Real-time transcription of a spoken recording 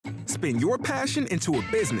spin your passion into a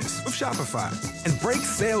business with Shopify and break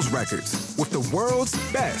sales records with the world's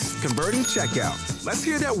best converting checkout. Let's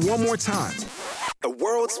hear that one more time. The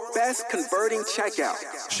world's best converting checkout.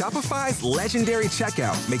 Shopify's legendary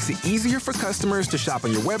checkout makes it easier for customers to shop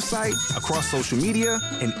on your website, across social media,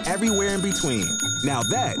 and everywhere in between. Now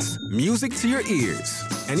that's music to your ears.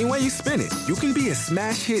 Any way you spin it, you can be a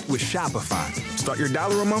smash hit with Shopify. Start your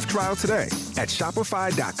 $1 a month trial today at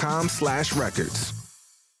shopify.com/records.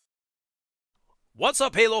 What's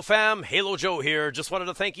up, Halo fam? Halo Joe here. Just wanted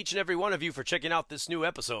to thank each and every one of you for checking out this new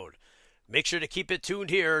episode. Make sure to keep it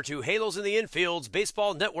tuned here to Halos in the Infield's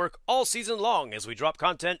Baseball Network all season long as we drop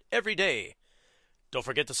content every day. Don't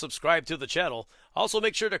forget to subscribe to the channel. Also,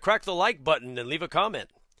 make sure to crack the like button and leave a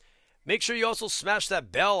comment. Make sure you also smash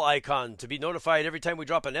that bell icon to be notified every time we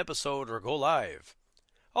drop an episode or go live.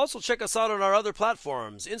 Also, check us out on our other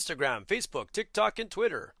platforms, Instagram, Facebook, TikTok, and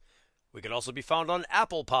Twitter. We can also be found on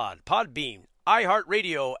Apple Pod, Podbean,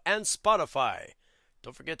 iHeartRadio, and Spotify.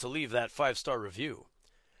 Don't forget to leave that 5-star review.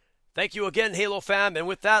 Thank you again, Halo fam, and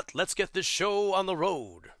with that, let's get this show on the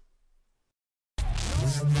road. The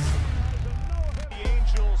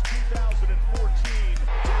Angels 2014.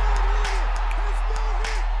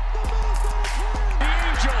 The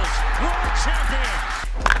Angels, world champions.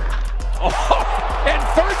 Oh, and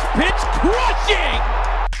first pitch crushing!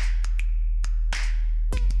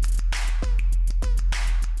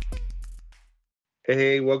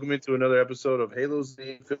 Hey, welcome into another episode of Halos in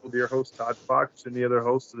the Infield with your host, Todd Fox, and the other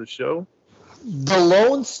host of the show, The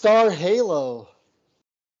Lone Star Halo.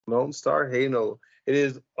 Lone Star Halo. It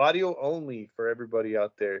is audio only for everybody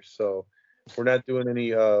out there, so we're not doing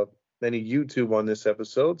any YouTube on this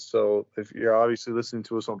episode. So if you're obviously listening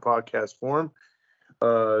to us on podcast form,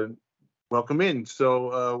 welcome in.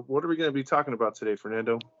 So what are we going to be talking about today,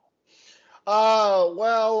 Fernando?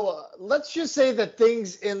 Well, let's just say that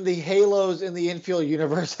things in the Halos in the infield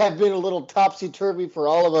universe have been a little topsy-turvy for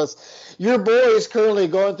all of us. Your boy is currently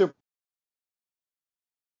going through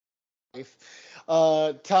life.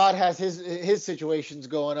 Todd has his situations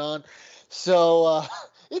going on. So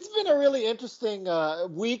it's been a really interesting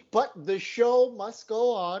week, but the show must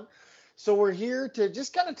go on. So we're here to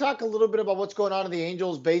just kind of talk a little bit about what's going on in the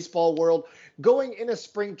Angels baseball world, going into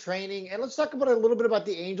spring training, and let's talk about a little bit about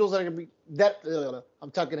the Angels that are going to be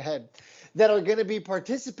I'm talking ahead, that are going to be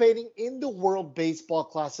participating in the World Baseball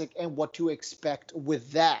Classic and what to expect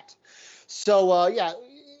with that. So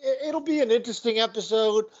it'll be an interesting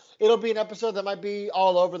episode. It'll be an episode that might be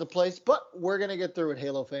all over the place, but we're going to get through it,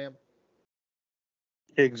 Halo fam.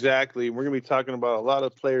 Exactly. We're going to be talking about a lot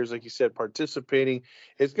of players, like you said, participating.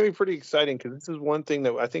 It's going to be pretty exciting because this is one thing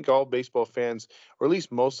that I think all baseball fans, or at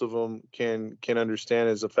least most of them, can understand,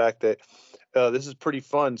 is the fact that this is pretty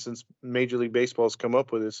fun since Major League Baseball has come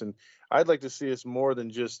up with this. And I'd like to see this more than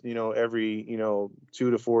just, every, 2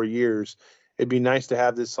 to 4 years. It'd be nice to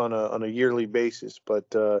have this on a yearly basis. But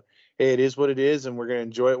hey, it is what it is, and we're going to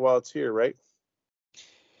enjoy it while it's here, right?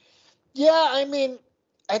 Yeah, I mean,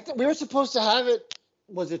 I think we were supposed to have it.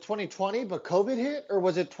 Was it 2020, but COVID hit, or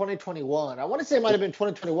was it 2021? I want to say it might have been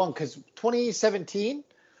 2021 because 2017,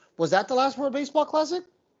 was that the last World Baseball Classic?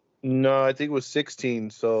 No, I think it was 16.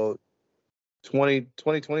 So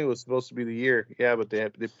 2020 was supposed to be the year. Yeah, but they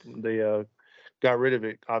got rid of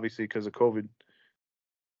it, obviously, because of COVID.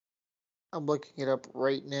 I'm looking it up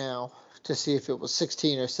right now to see if it was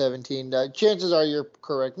 16 or 17. Chances are you're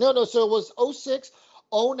correct. No, so it was 06,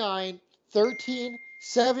 09, 13,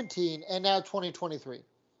 17, and now 2023.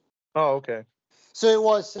 Oh, okay. So it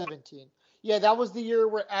was 17. Yeah, that was the year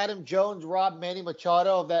where Adam Jones robbed Manny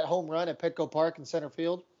Machado of that home run at Petco Park in center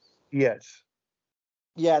field. Yes.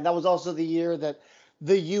 Yeah, that was also the year that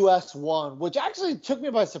the U.S. won, which actually took me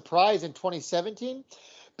by surprise in 2017,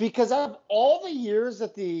 because out of all the years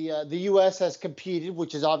that the U.S. has competed,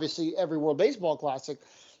 which is obviously every World Baseball Classic,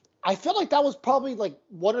 I feel like that was probably like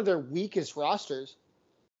one of their weakest rosters.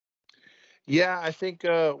 Yeah, I think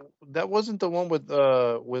that wasn't the one with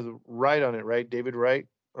Wright on it, right? David Wright,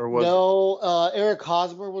 or was No, Eric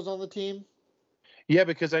Hosmer was on the team. Yeah,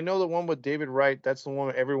 because I know the one with David Wright, that's the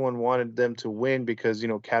one everyone wanted them to win because,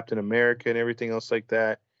 Captain America and everything else like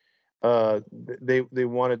that. They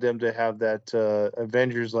wanted them to have that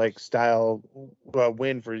Avengers-like style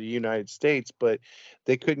win for the United States, but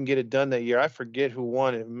they couldn't get it done that year. I forget who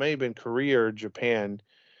won. It may have been Korea or Japan.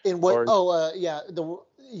 In what?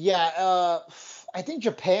 I think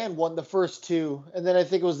Japan won the first two, and then I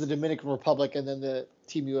think it was the Dominican Republic, and then the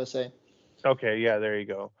Team USA. Okay, yeah, there you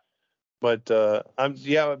go. But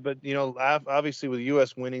obviously with the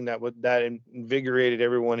U.S. winning, that invigorated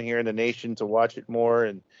everyone here in the nation to watch it more,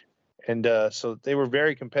 and And so they were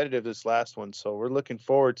very competitive this last one. So we're looking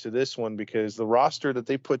forward to this one because the roster that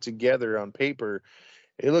they put together on paper,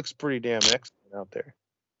 it looks pretty damn excellent out there.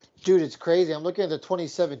 Dude, it's crazy. I'm looking at the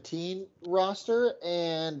 2017 roster,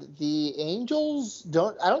 and the Angels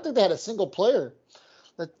I don't think they had a single player.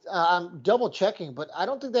 I'm double checking, but I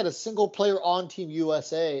don't think they had a single player on Team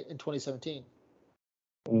USA in 2017.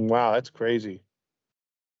 Wow, that's crazy.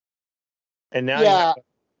 And now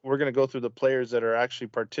we're going to go through the players that are actually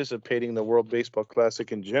participating in the World Baseball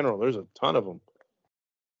Classic in general. There's a ton of them.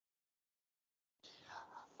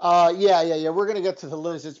 Yeah. We're gonna get to the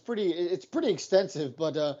list. It's pretty extensive,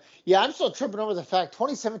 but I'm still tripping over the fact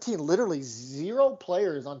 2017 literally 0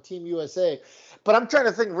 players on Team USA. But I'm trying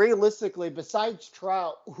to think realistically, besides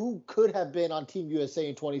Trout, who could have been on Team USA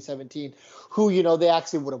in 2017, who they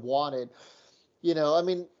actually would have wanted. I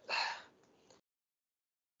mean,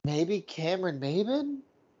 maybe Cameron Maybin.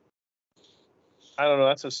 I don't know.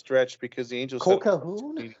 That's a stretch because the Angels Cole had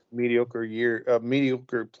Calhoun?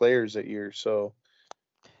 mediocre players that year. So.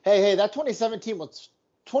 Hey, that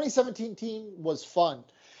 2017 team was fun.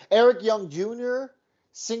 Eric Young Jr.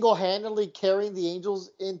 single-handedly carrying the Angels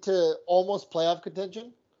into almost playoff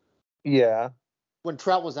contention. Yeah. When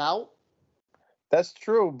Trout was out. That's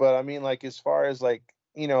true, but I mean, like as far as like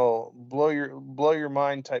blow your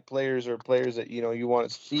mind type players or players that you want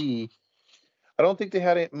to see, I don't think they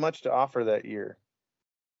had much to offer that year.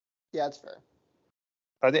 Yeah, that's fair.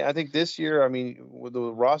 I think this year, I mean, with the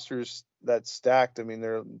rosters that's stacked, I mean,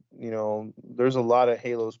 there's a lot of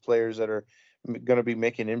Halos players that are going to be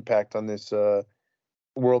making impact on this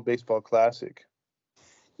World Baseball Classic.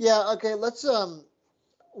 Yeah. Okay. Let's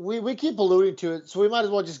we keep alluding to it, so we might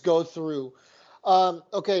as well just go through.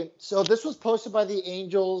 Okay. So this was posted by the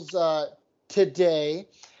Angels today,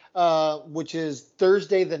 which is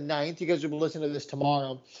Thursday the 9th. You guys will be listening to this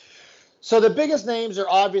tomorrow. So the biggest names are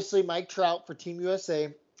obviously Mike Trout for Team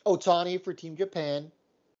USA, Ohtani for Team Japan,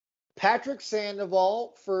 Patrick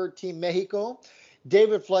Sandoval for Team Mexico,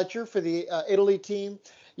 David Fletcher for the Italy team.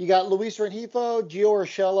 You got Luis Rengifo, Gio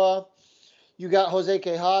Urshela. You got Jose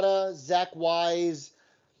Quijada, Zach Wise,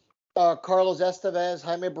 Carlos Estevez,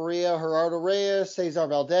 Jaime Barria, Gerardo Reyes, Cesar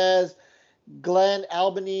Valdez, Glenn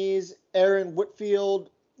Albanese, Aaron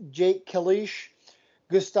Whitfield, Jake Kalish,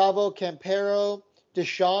 Gustavo Campero,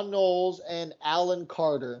 Deshaun Knowles, and Alan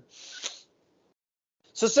Carter.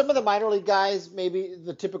 So some of the minor league guys, maybe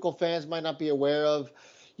the typical fans might not be aware of.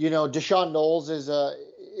 Deshaun Knowles is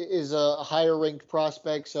a higher ranked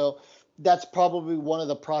prospect, so that's probably one of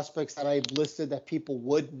the prospects that I've listed that people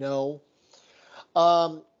would know.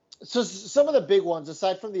 So some of the big ones,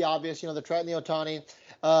 aside from the obvious, the Trout and the Ohtani,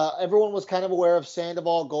 everyone was kind of aware of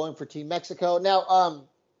Sandoval going for Team Mexico. Now,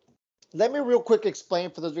 let me real quick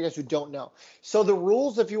explain for those of you guys who don't know. So the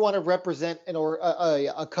rules, if you want to represent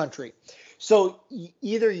a country. So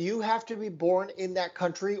either you have to be born in that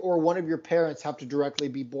country or one of your parents have to directly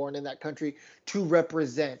be born in that country to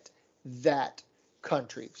represent that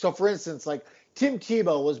country. So for instance, like Tim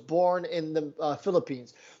Tebow was born in the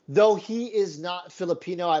Philippines. Though he is not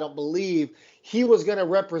Filipino, I don't believe, he was going to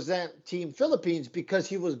represent Team Philippines because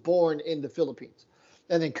he was born in the Philippines.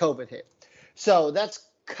 And then COVID hit. So that's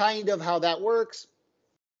kind of how that works.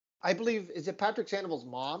 I believe, is it Patrick Sandoval's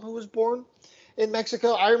mom who was born in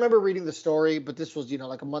Mexico? I remember reading the story, but this was,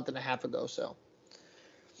 like a month and a half ago. So.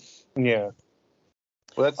 Yeah.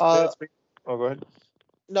 Well, that's oh, go ahead.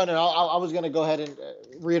 No. I was going to go ahead and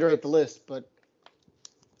reiterate the list, but.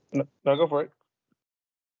 No, go for it.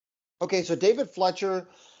 Okay, so David Fletcher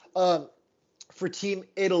for Team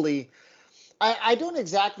Italy. I don't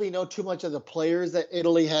exactly know too much of the players that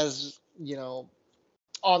Italy has,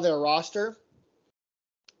 on their roster.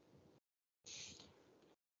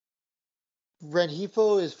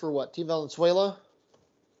 Rengifo is for what? Team Valenzuela?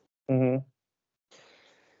 Mm-hmm.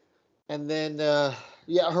 And then,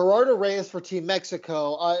 Gerardo Reyes for Team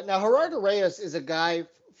Mexico. Now, Gerardo Reyes is a guy,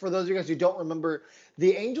 for those of you guys who don't remember,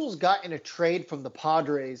 the Angels got in a trade from the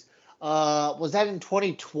Padres. Was that in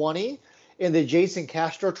 2020 in the Jason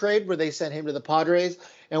Castro trade where they sent him to the Padres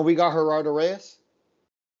and we got Gerardo Reyes?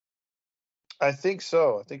 I think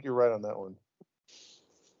so. I think you're right on that one.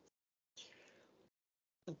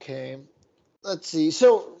 Okay. Let's see.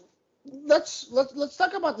 So let's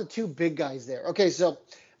talk about the two big guys there. Okay, so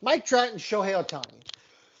Mike Trout and Shohei Ohtani.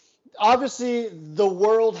 Obviously, the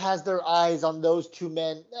world has their eyes on those two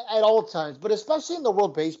men at all times, but especially in the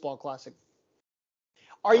World Baseball Classic.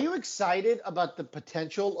 Are you excited about the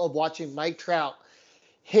potential of watching Mike Trout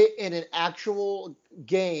hit in an actual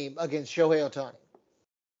game against Shohei Ohtani?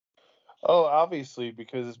 Oh, obviously,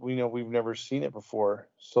 because we've never seen it before.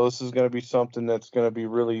 So this is going to be something that's going to be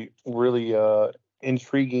really, really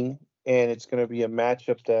intriguing and it's going to be a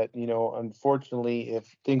matchup that, unfortunately,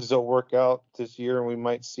 if things don't work out this year, and we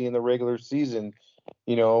might see in the regular season,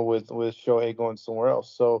 with Shohei going somewhere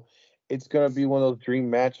else. So it's going to be one of those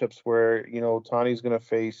dream matchups where, Tani's going to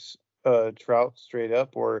face Trout straight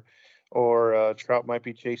up, or Trout might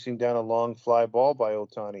be chasing down a long fly ball by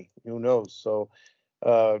Ohtani. Who knows? So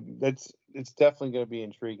it's definitely going to be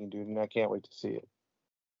intriguing, dude, and I can't wait to see it.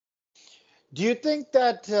 Do you think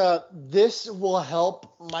that this will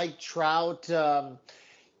help Mike Trout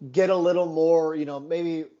get a little more,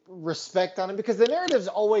 maybe respect on him? Because the narrative's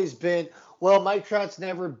always been, well, Mike Trout's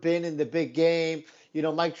never been in the big game.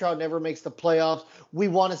 Mike Trout never makes the playoffs. We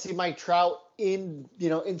want to see Mike Trout in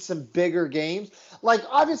some bigger games. Like,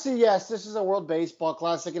 obviously, yes, this is a World Baseball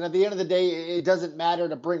Classic, and at the end of the day, it doesn't matter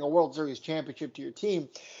to bring a World Series championship to your team.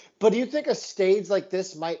 But do you think a stage like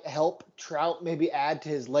this might help Trout maybe add to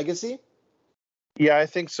his legacy? Yeah, I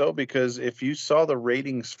think so, because if you saw the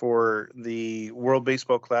ratings for the World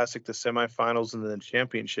Baseball Classic, the semifinals, and then the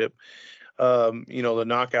championship, the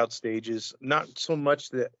knockout stages, not so much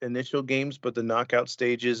the initial games, but the knockout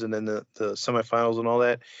stages and then the semifinals and all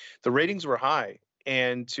that, the ratings were high.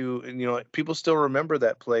 And people still remember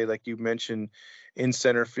that play, like you mentioned, in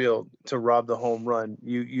center field to rob the home run.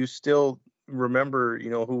 You still remember,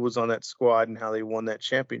 who was on that squad and how they won that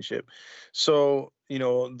championship. So,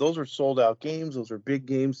 those are sold out games. Those are big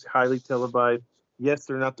games, highly televised. Yes,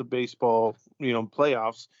 they're not the baseball,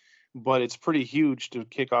 playoffs, but it's pretty huge to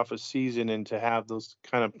kick off a season and to have those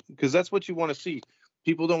kind of, because that's what you want to see.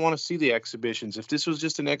 People don't want to see the exhibitions. If this was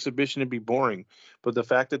just an exhibition, it'd be boring. But the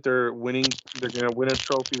fact that they're going to win a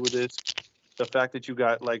trophy with this, the fact that you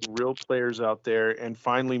got like real players out there, and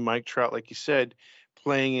finally Mike Trout, like you said,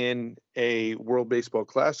 playing in a World Baseball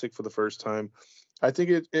Classic for the first time, I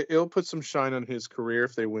think it'll put some shine on his career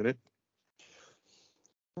if they win it.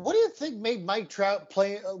 What do you think made Mike Trout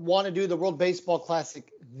want to do the World Baseball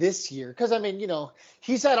Classic this year? Because, I mean,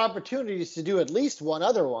 he's had opportunities to do at least one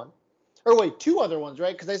other one. Or wait, two other ones,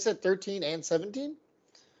 right? Because I said 13 and 17?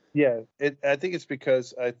 Yeah, I think it's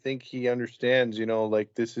because I think he understands,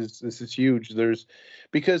 like this is huge.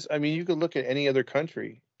 Because, I mean, you could look at any other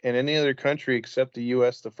country, and any other country except the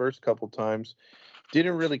U.S. the first couple times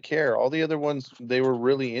didn't really care. All the other ones, they were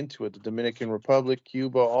really into it. The Dominican Republic,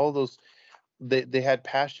 Cuba, all those, they had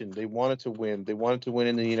passion. They wanted to win. They wanted to win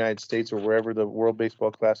in the United States or wherever the World Baseball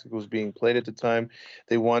Classic was being played at the time.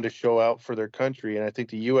 They wanted to show out for their country, and I think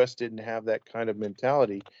the U.S. didn't have that kind of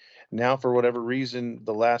mentality. Now, for whatever reason,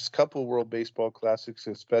 the last couple World Baseball Classics,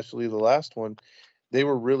 especially the last one, they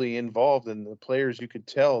were really involved, and the players, you could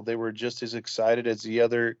tell they were just as excited as the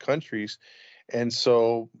other countries. And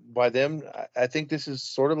so by them, I think this is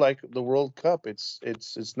sort of like the World Cup.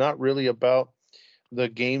 It's not really about the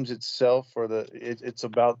games itself, or it's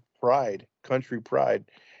about pride, country pride.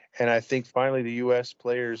 And I think finally the U.S.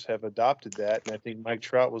 players have adopted that. And I think Mike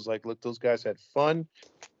Trout was like, look, those guys had fun.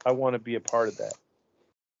 I want to be a part of that.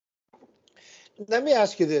 Let me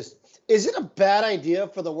ask you this. Is it a bad idea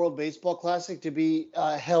for the World Baseball Classic to be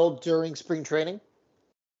held during spring training?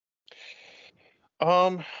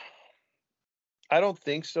 I don't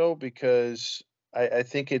think so, because I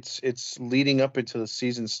think it's leading up into the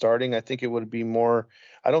season starting. I think it would be more.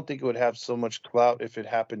 I don't think it would have so much clout if it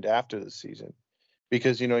happened after the season,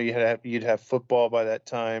 because you'd have football by that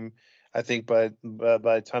time. I think by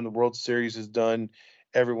the time the World Series is done,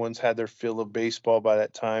 everyone's had their fill of baseball by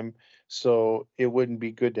that time. So it wouldn't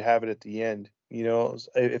be good to have it at the end.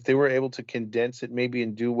 If they were able to condense it maybe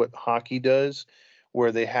and do what hockey does,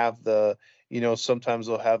 where they have sometimes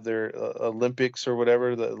they'll have their Olympics or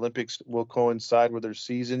whatever. The Olympics will coincide with their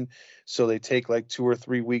season, so they take like 2 or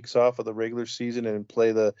 3 weeks off of the regular season and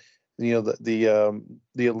play the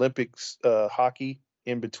Olympics hockey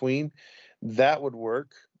in between. That would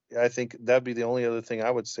work. I think that'd be the only other thing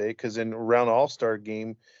I would say, because in around All-Star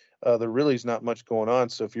game, there really is not much going on.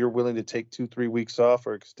 So if you're willing to take 2-3 weeks off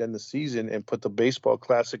or extend the season and put the baseball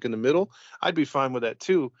classic in the middle, I'd be fine with that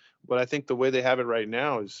too. But I think the way they have it right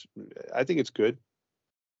now I think it's good.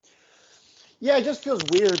 Yeah, it just feels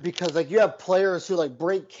weird because you have players who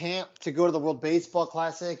break camp to go to the World Baseball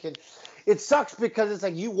Classic, and it sucks because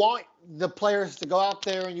it's you want the players to go out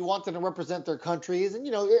there and you want them to represent their countries and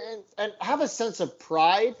and have a sense of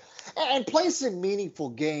pride and play some meaningful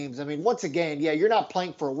games. I mean, once again, yeah, you're not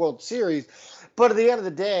playing for a World Series, but at the end of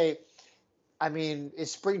the day, I mean,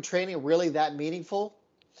 is spring training really that meaningful?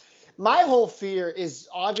 My whole fear is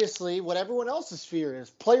obviously what everyone else's fear is: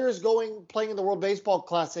 players playing in the World Baseball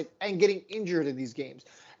Classic and getting injured in these games,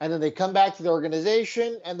 and then they come back to the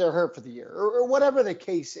organization and they're hurt for the year, or whatever the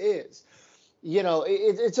case is.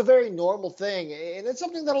 It's a very normal thing, and it's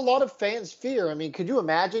something that a lot of fans fear. I mean, could you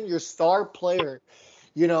imagine your star player,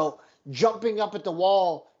 you know, jumping up at the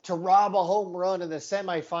wall to rob a home run in the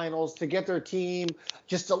semifinals to get their team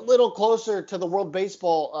just a little closer to the World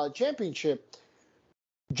Baseball Championship,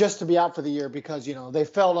 just to be out for the year because they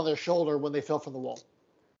fell on their shoulder when they fell from the wall?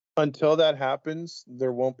 Until that happens,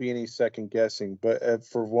 there won't be any second guessing. But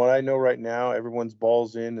for what I know right now, everyone's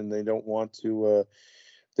balls in, and they don't want to.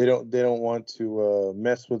 They don't want to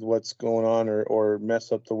mess with what's going on or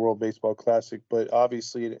mess up the World Baseball Classic. But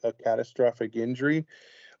obviously, a catastrophic injury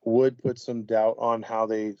would put some doubt on how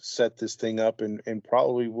they set this thing up, and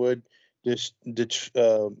probably would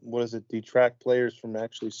detract players from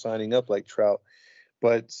actually signing up, like Trout.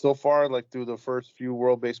 But so far, like through the first few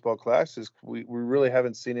World Baseball Classics, we really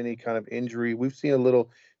haven't seen any kind of injury. We've seen a little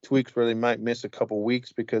tweaks where they might miss a couple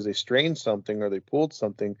weeks because they strained something or they pulled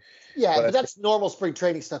something. Yeah, But but that's normal spring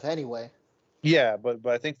training stuff anyway. yeah, but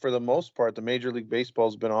I think for the most part, the Major League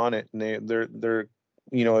Baseball's been on it, and they're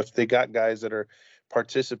if they got guys that are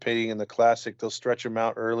participating in the Classic, they'll stretch them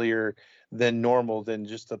out earlier than normal than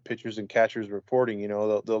just the pitchers and catchers reporting.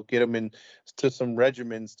 They'll get them in to some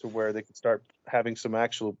regimens to where they can start having some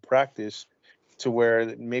actual practice to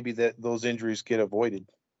where maybe those injuries get avoided.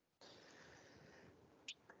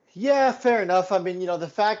 Yeah, fair enough. I mean, the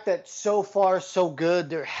fact that so far so good,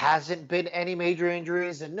 there hasn't been any major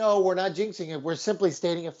injuries, and no, we're not jinxing it. We're simply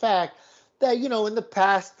stating a fact that, in the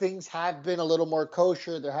past things have been a little more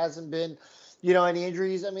kosher. There hasn't been, any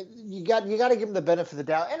injuries. I mean, you got to give them the benefit of the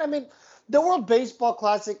doubt. And I mean, the World Baseball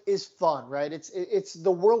Classic is fun, right? It's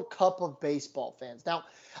the World Cup of baseball, fans. Now,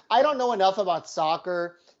 I don't know enough about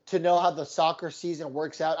soccer to know how the soccer season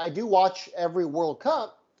works out. I do watch every World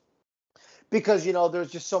Cup, because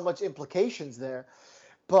there's just so much implications there.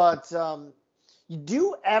 But you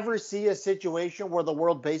do ever see a situation where the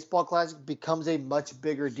World Baseball Classic becomes a much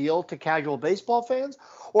bigger deal to casual baseball fans,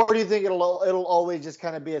 or do you think it'll always just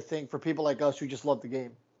kind of be a thing for people like us who just love the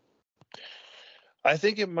game? I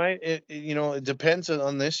think it might. It depends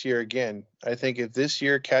on this year again. I think if this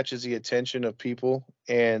year catches the attention of people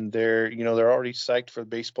and they're already psyched for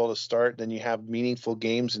baseball to start, then you have meaningful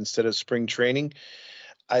games instead of spring training.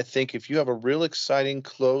 I think if you have a real exciting,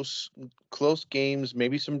 close games,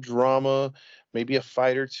 maybe some drama, maybe a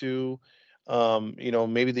fight or two,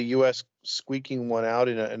 maybe the U.S. squeaking one out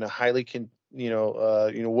in a highly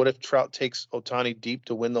what if Trout takes Ohtani deep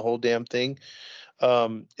to win the whole damn thing?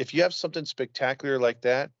 If you have something spectacular like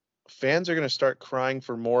that, fans are going to start crying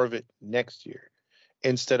for more of it next year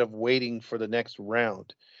instead of waiting for the next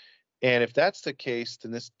round. And if that's the case,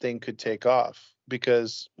 then this thing could take off,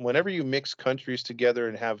 because whenever you mix countries together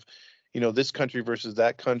and have, this country versus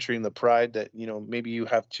that country, and the pride that, maybe you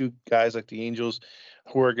have two guys like the Angels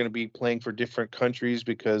who are going to be playing for different countries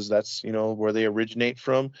because that's, where they originate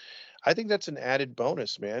from. I think that's an added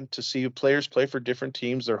bonus, man, to see players play for different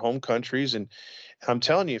teams, their home countries. And I'm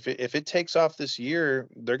telling you, if it takes off this year,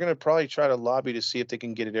 they're going to probably try to lobby to see if they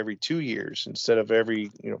can get it every 2 years instead of every,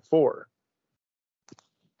 4.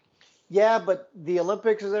 Yeah, but the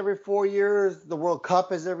Olympics is every 4 years. The World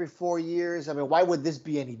Cup is every 4 years. I mean, why would this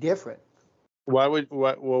be any different?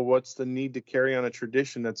 What's the need to carry on a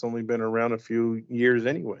tradition that's only been around a few years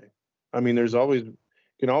anyway? I mean,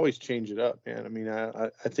 can always change it up, man. I mean, I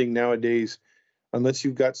think nowadays, unless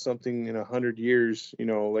you've got something in 100 years,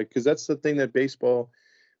 because that's the thing, that baseball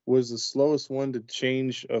was the slowest one to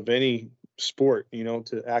change of any sport,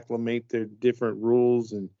 to acclimate their different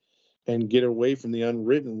rules and get away from the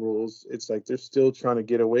unwritten rules. It's like they're still trying to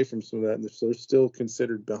get away from some of that, and they're still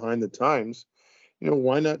considered behind the times.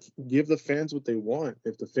 Why not give the fans what they want?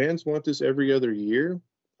 If the fans want this every other year,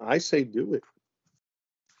 I say do it.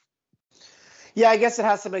 Yeah, I guess it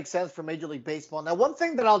has to make sense for Major League Baseball. Now, one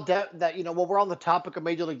thing that when we're on the topic of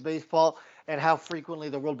Major League Baseball and how frequently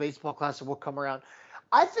the World Baseball Classic will come around,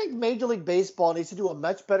 I think Major League Baseball needs to do a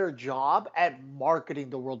much better job at marketing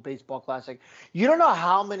the World Baseball Classic. You don't know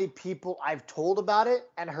how many people I've told about it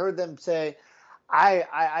and heard them say,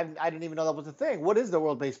 I didn't even know that was a thing. What is the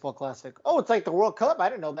World Baseball Classic? Oh, it's like the World Cup. I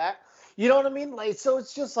didn't know that. You know what I mean? Like, so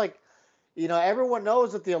it's just like, everyone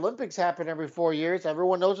knows that the Olympics happen every 4 years.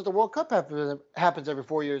 Everyone knows that the World Cup happens every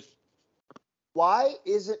 4 years. Why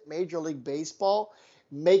isn't Major League Baseball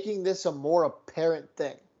making this a more apparent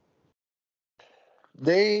thing?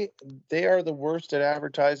 They are the worst at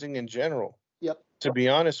advertising in general. Yep. To be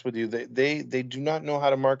honest with you, they do not know how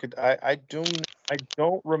to market. I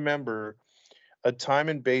don't remember a time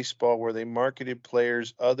in baseball where they marketed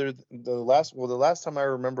players the last time I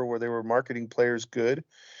remember where they were marketing players good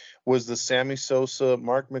was the Sammy Sosa,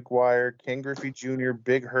 Mark McGwire, Ken Griffey Jr.,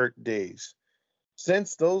 Big Hurt days.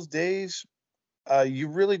 Since those days, You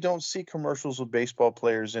really don't see commercials with baseball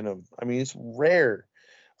players in them. I mean, it's rare.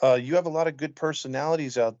 You have a lot of good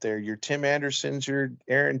personalities out there. Your Tim Andersons, your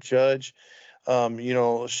Aaron Judge.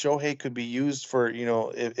 Shohei could be used for,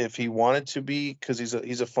 if he wanted to be, because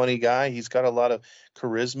he's a funny guy. He's got a lot of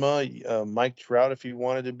charisma. Mike Trout, if he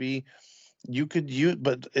wanted to be, you could use,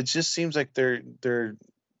 but it just seems like they're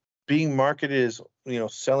being marketed as,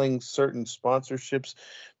 selling certain sponsorships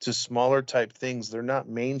to smaller type things. They're not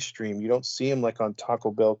mainstream. You don't see them like on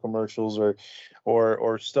Taco Bell commercials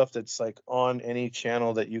or stuff that's like on any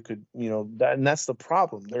channel that you could, and that's the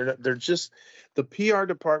problem. They're just, the PR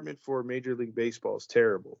department for Major League Baseball is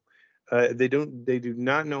terrible. They do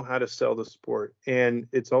not know how to sell the sport, and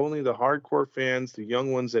it's only the hardcore fans, the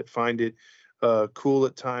young ones, that find it cool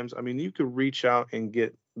at times. I mean, you could reach out and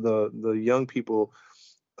get the young people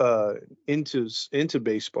into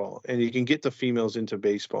baseball, and you can get the females into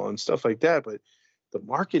baseball and stuff like that, but the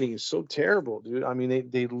marketing is so terrible, dude. I mean,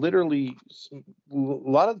 they literally, a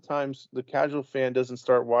lot of the times the casual fan doesn't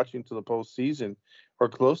start watching to the postseason or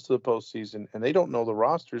close to the postseason, and they don't know the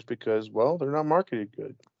rosters because, well, they're not marketed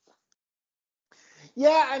good.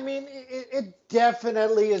 Yeah, I mean, it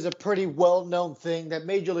definitely is a pretty well-known thing that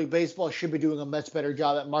Major League Baseball should be doing a much better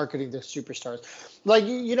job at marketing their superstars. Like,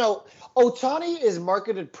 Ohtani is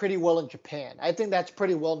marketed pretty well in Japan. I think that's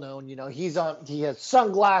pretty well known. He has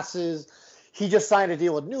sunglasses. He just signed a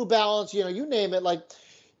deal with New Balance. You name it. Like,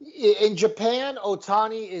 in Japan,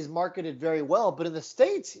 Ohtani is marketed very well, but in the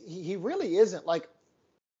States, he really isn't. Like,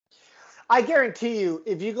 I guarantee you,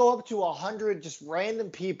 if you go up to 100 just random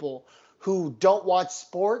people who don't watch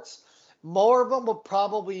sports, more of them would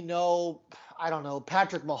probably know, I don't know,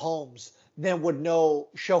 Patrick Mahomes than would know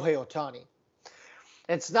Shohei Ohtani.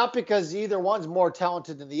 It's not because either one's more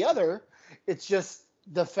talented than the other. It's just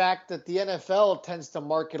the fact that the NFL tends to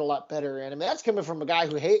market a lot better. And I mean, that's coming from a guy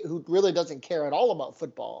who really doesn't care at all about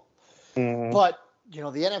football. Mm-hmm. But, the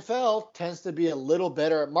NFL tends to be a little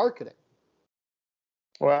better at marketing.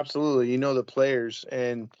 Well, absolutely. The players,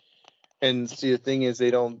 and see, the thing is,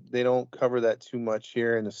 they don't cover that too much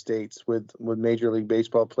here in the States with Major League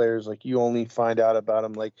Baseball players. Like, you only find out about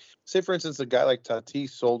them, like, say, for instance, a guy like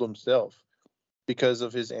Tatis sold himself because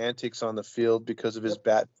of his antics on the field, because of his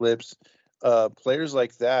bat flips. Players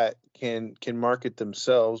like that can market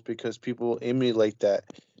themselves because people emulate that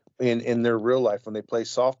in their real life. When they play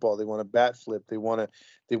softball, they want a bat flip. They want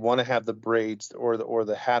to have the braids or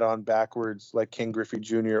the hat on backwards like Ken Griffey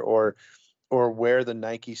Jr. or wear the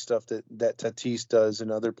Nike stuff that Tatis does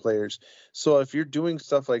and other players. So if you're doing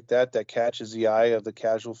stuff like that catches the eye of the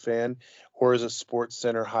casual fan, or as a Sports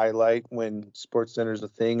Center highlight when Sports Center is a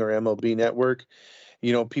thing, or MLB Network,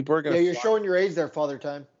 people are going to... Yeah, you're showing your age there, Father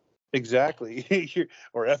Time. Exactly.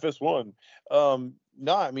 Or FS1.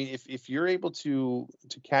 No, I mean, if you're able to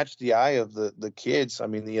catch the eye of the kids, I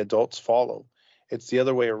mean, the adults follow. It's the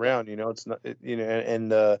other way around, it's not,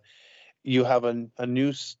 and you have a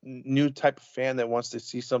new type of fan that wants to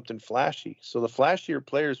see something flashy. So the flashier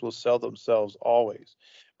players will sell themselves always.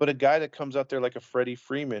 But a guy that comes out there like a Freddie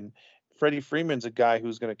Freeman's a guy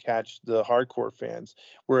who's going to catch the hardcore fans,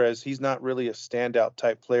 whereas he's not really a standout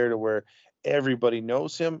type player to where everybody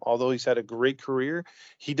knows him. Although he's had a great career,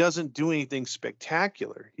 he doesn't do anything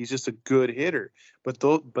spectacular. He's just a good hitter. But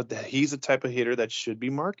he's the type of hitter that should be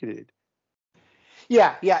marketed.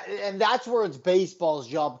 Yeah, and that's where it's baseball's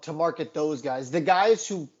job to market those guys. The guys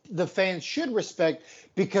who the fans should respect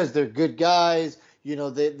because they're good guys,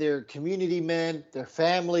 they're community men, they're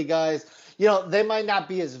family guys. They might not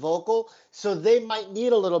be as vocal, so they might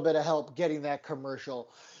need a little bit of help getting that commercial.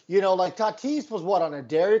 Like Tatis was on a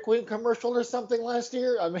Dairy Queen commercial or something last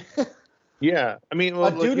year? I mean, yeah. I mean,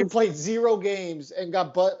 a dude who played 0 games and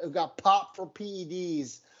got popped for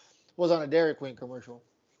PEDs was on a Dairy Queen commercial.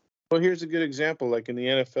 Well, here's a good example. Like in the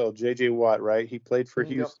NFL, J.J. Watt, right? He played for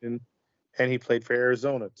Houston, and he played for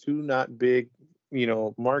Arizona. 2 not big,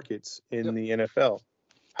 markets in the NFL.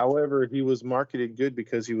 However, he was marketed good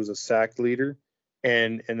because he was a sack leader,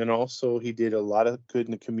 and then also he did a lot of good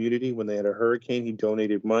in the community. When they had a hurricane, he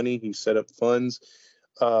donated money. He set up funds.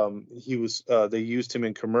 They used him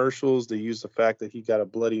in commercials. They used the fact that he got a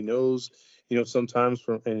bloody nose, sometimes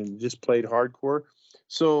and just played hardcore.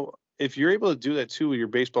 So if you're able to do that too with your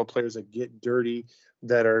baseball players that get dirty,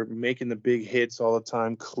 that are making the big hits all the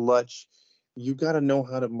time, clutch, you got to know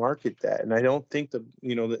how to market that. And I don't think the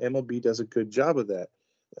MLB does a good job of that.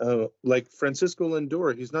 Like Francisco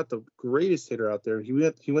Lindor, he's not the greatest hitter out there. He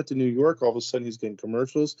went to New York. All of a sudden, he's getting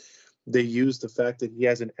commercials. They use the fact that he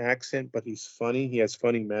has an accent, but he's funny. He has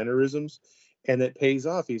funny mannerisms, and it pays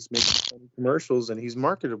off. He's making funny commercials, and he's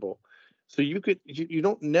marketable. So you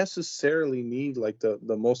don't necessarily need like the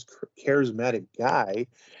most charismatic guy.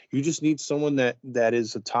 You just need someone that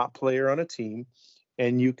is a top player on a team,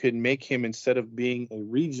 and you could make him, instead of being a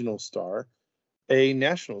regional star, a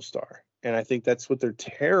national star. And I think that's what they're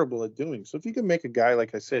terrible at doing. So if you can make a guy,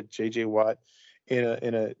 like I said, JJ Watt, in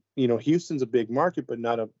a Houston's a big market, but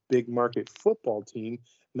not a big market football team,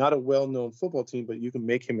 not a well-known football team, but you can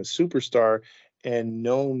make him a superstar and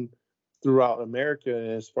known throughout America.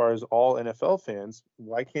 And as far as all NFL fans,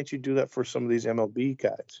 why can't you do that for some of these MLB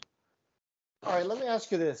guys? All right, let me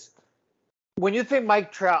ask you this. When you think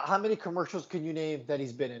Mike Trout, how many commercials can you name that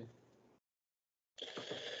he's been in?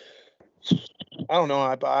 I don't know.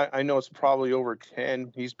 I know it's probably over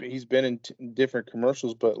 10. He's been in different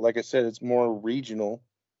commercials, but like I said, it's more regional.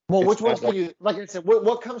 Well, It's which ones not can you, like I said,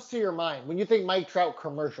 what comes to your mind when you think Mike Trout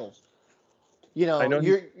commercials? You know, I know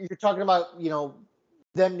you're talking about,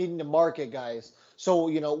 them needing to market guys. So,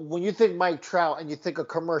 when you think Mike Trout and you think a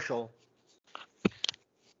commercial,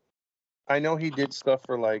 I know he did stuff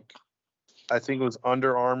for, like, I think it was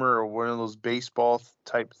Under Armour or one of those baseball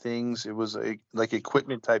type things. It was like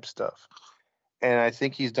equipment type stuff. And I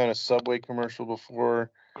think he's done a Subway commercial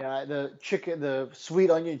before. yeah, the sweet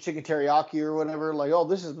onion chicken teriyaki or whatever, like, oh,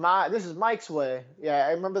 this is Mike's way. Yeah,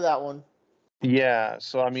 I remember that one. Yeah,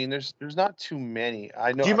 so I mean, there's not too many.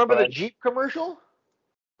 I know. Do you remember but the Jeep commercial?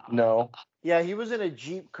 No. Yeah, he was in a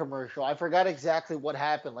Jeep commercial. I forgot exactly what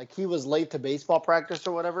happened. Like, he was late to baseball practice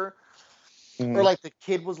or whatever. Or like the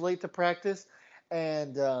kid was late to practice,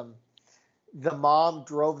 and the mom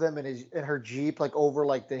drove them in her Jeep like over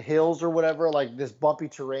like the hills or whatever, like this bumpy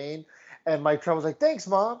terrain. And Mike Trout was like, "Thanks,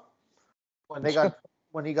 Mom," when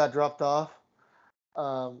he got dropped off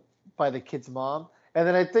by the kid's mom. And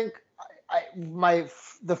then I think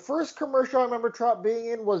the first commercial I remember Trout being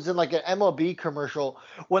in was in like an MLB commercial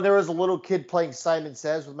when there was a little kid playing Simon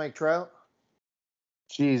Says with Mike Trout.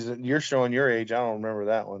 Jeez, you're showing your age. I don't remember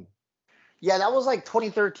that one. Yeah, that was like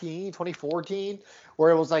 2013, 2014, where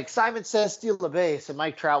it was like Simon Says steal the base, and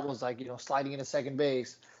Mike Trout was like, sliding into second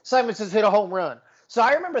base. Simon Says hit a home run. So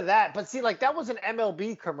I remember that. But see, like, that was an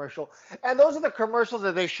MLB commercial. And those are the commercials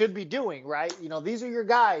that they should be doing, right? These are your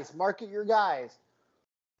guys. Market your guys.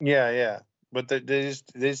 Yeah. But they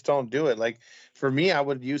just don't do it. Like, for me, I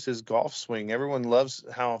would use his golf swing. Everyone loves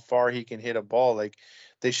how far he can hit a ball. Like,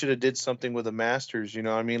 they should have did something with the Masters, you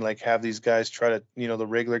know what I mean? Like, have these guys try to, the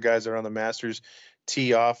regular guys that are on the Masters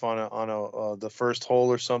tee off on the first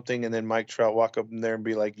hole or something, and then Mike Trout walk up in there and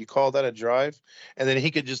be like, "You call that a drive?" And then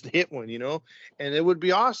he could just hit one, and it would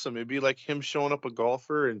be awesome. It'd be like him showing up a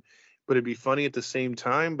golfer, but it'd be funny at the same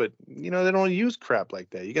time. But they don't use crap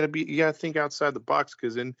like that. You gotta think outside the box,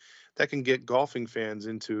 because then that can get golfing fans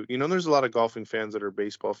into, there's a lot of golfing fans that are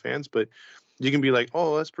baseball fans, but you can be like,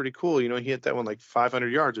 "Oh, that's pretty cool. He hit that one like 500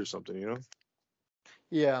 yards or something,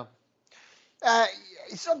 Yeah.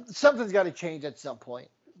 Something's got to change at some point.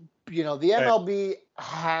 The MLB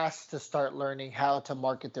has to start learning how to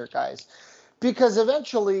market their guys, because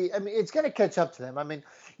eventually, I mean, it's going to catch up to them. I mean,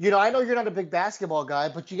 I know you're not a big basketball guy,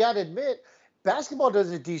 but you got to admit, basketball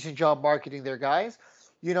does a decent job marketing their guys.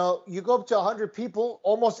 You go up to 100 people,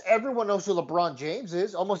 almost everyone knows who LeBron James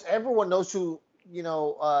is. Almost everyone knows who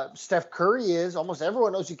Steph Curry is. Almost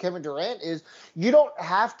everyone knows who Kevin Durant is. You don't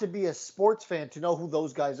have to be a sports fan to know who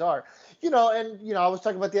those guys are. And I was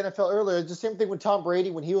talking about the NFL earlier. It's the same thing with Tom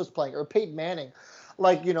Brady when he was playing, or Peyton Manning.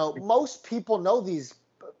 Like, most people know these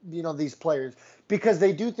players because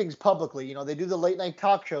they do things publicly. They do the late night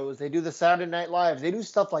talk shows, they do the Saturday Night Lives, they do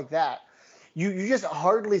stuff like that. You just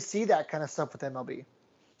hardly see that kind of stuff with MLB.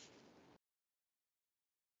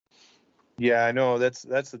 Yeah, I know. That's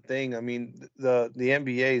the thing. I mean, the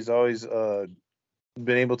NBA has always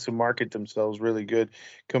been able to market themselves really good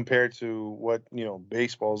compared to what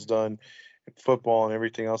baseball's done, football and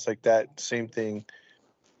everything else like that. Same thing.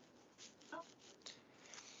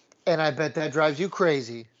 And I bet that drives you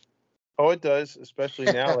crazy. Oh, it does, especially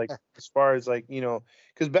now. Like, as far as like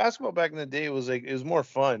because basketball back in the day was like, it was more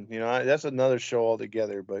fun. That's another show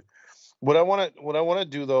altogether. But what I want to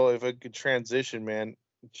do though, if I could transition, man.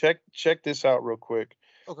 Check this out real quick.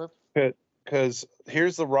 Okay. Because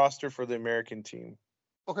here's the roster for the American team.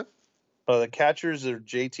 Okay. The catchers are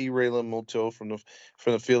JT Realmuto from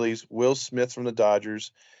the Phillies, Will Smith from the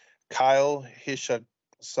Dodgers, Kyle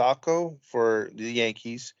Hisako for the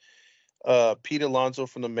Yankees, Pete Alonso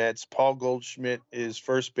from the Mets, Paul Goldschmidt is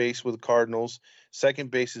first base with the Cardinals,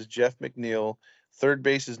 second base is Jeff McNeil, third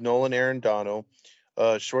base is Nolan Arenado.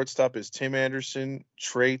 Shortstop is Tim Anderson,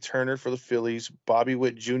 Trey Turner for the Phillies, Bobby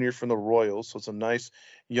Witt Jr. from the Royals. So it's a nice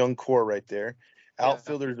young core right there. Yeah.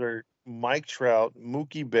 Outfielders are Mike Trout,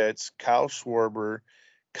 Mookie Betts, Kyle Schwarber,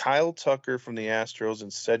 Kyle Tucker from the Astros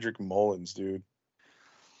and Cedric Mullins, dude.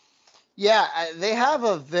 Yeah, they have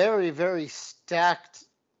a very, very stacked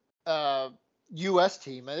U.S.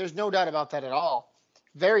 team. And there's no doubt about that at all.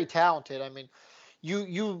 Very talented. I mean,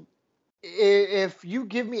 if you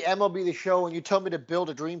give me MLB The Show and you tell me to build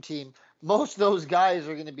a dream team, most of those guys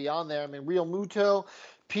are going to be on there. I mean, Real Muto,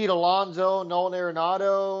 Pete Alonso, Nolan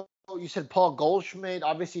Arenado. You said Paul Goldschmidt,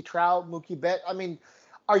 obviously Trout, Mookie Betts. I mean,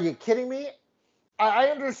 are you kidding me? I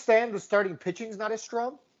understand the starting pitching is not as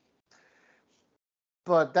strong,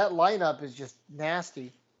 but that lineup is just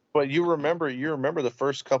nasty. But you remember the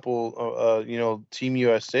first couple, Team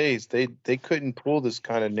USAs, they couldn't pull this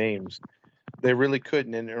kind of names. They really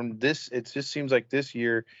couldn't. And it just seems like this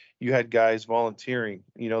year you had guys volunteering,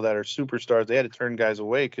 that are superstars. They had to turn guys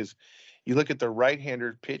away because you look at the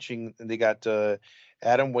right-hander pitching, and they got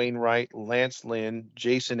Adam Wainwright, Lance Lynn,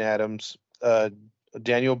 Jason Adams,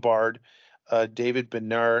 Daniel Bard, David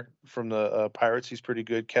Bednar from the Pirates. He's pretty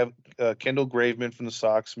good. Kendall Graveman from the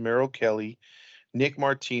Sox, Merrill Kelly, Nick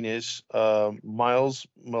Martinez, Miles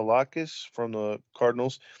Malakis from the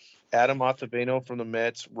Cardinals, Adam Ottavino from the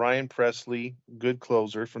Mets, Ryan Presley, good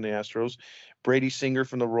closer from the Astros, Brady Singer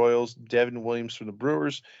from the Royals, Devin Williams from the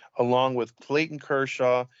Brewers, along with Clayton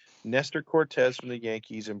Kershaw, Nestor Cortez from the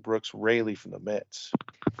Yankees, and Brooks Raley from the Mets.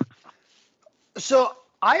 So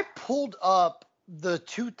I pulled up the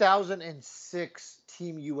 2006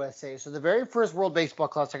 Team USA. So the very first World Baseball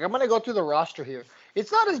Classic. I'm going to go through the roster here.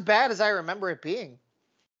 It's not as bad as I remember it being.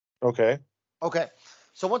 Okay.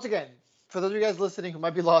 So once again, for those of you guys listening who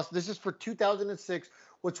might be lost, this is for 2006,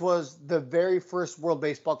 which was the very first World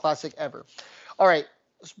Baseball Classic ever. All right,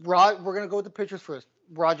 we're going to go with the pitchers first.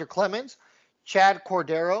 Roger Clemens, Chad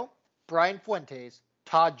Cordero, Brian Fuentes,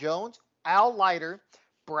 Todd Jones, Al Leiter,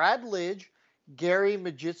 Brad Lidge, Gary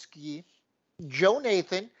Majewski, Joe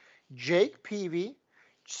Nathan, Jake Peavy,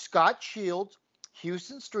 Scott Shields,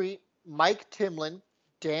 Houston Street, Mike Timlin,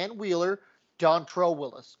 Dan Wheeler, Dontrell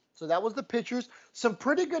Willis. So that was the pitchers. Some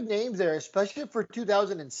pretty good names there, especially for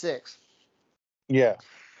 2006. Yeah.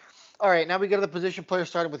 All right, now we go to the position players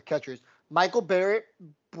starting with catchers. Michael Barrett,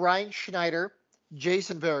 Brian Schneider,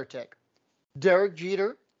 Jason Varitek, Derek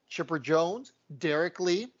Jeter, Chipper Jones, Derek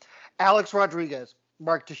Lee, Alex Rodriguez,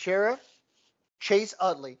 Mark Teixeira, Chase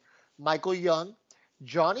Utley, Michael Young,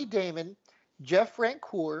 Johnny Damon, Jeff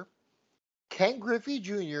Francoeur, Ken Griffey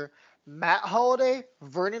Jr., Matt Holliday,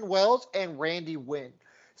 Vernon Wells, and Randy Wynn.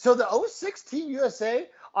 So the 06 Team USA,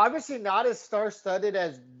 obviously not as star-studded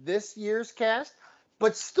as this year's cast,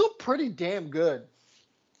 but still pretty damn good.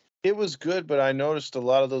 It was good, but I noticed a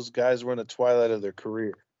lot of those guys were in the twilight of their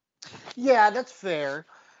career. Yeah, that's fair.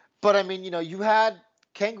 But, I mean, you had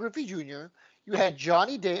Ken Griffey Jr., you had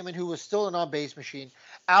Johnny Damon, who was still an on-base machine.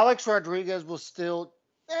 Alex Rodriguez was still,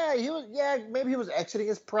 maybe he was exiting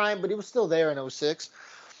his prime, but he was still there in 06.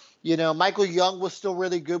 Michael Young was still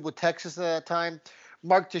really good with Texas at that time.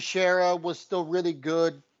 Mark Teixeira was still really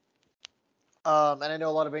good. And I know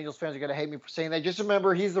a lot of Angels fans are going to hate me for saying that. Just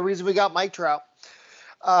remember, he's the reason we got Mike Trout.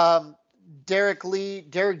 Derek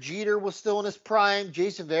Jeter was still in his prime.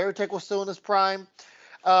 Jason Varitek was still in his prime.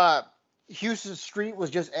 Houston Street was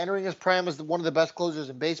just entering his prime as one of the best closers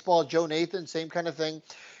in baseball. Joe Nathan, same kind of thing.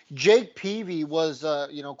 Jake Peavy was,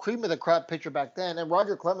 cream of the crop pitcher back then. And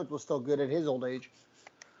Roger Clemens was still good at his old age.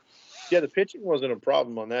 Yeah, the pitching wasn't a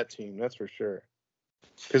problem on that team, that's for sure.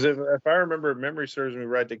 Because if I remember, memory serves me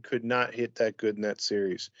right, they could not hit that good in that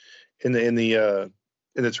series, in the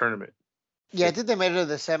tournament. Yeah, I think they made it to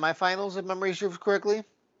the semifinals, if memory serves correctly.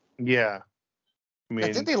 Yeah,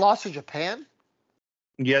 I think they lost to Japan.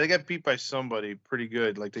 Yeah, they got beat by somebody pretty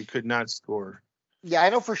good. Like, they could not score. Yeah, I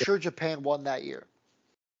know for sure Japan won that year.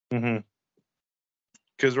 Mm-hmm.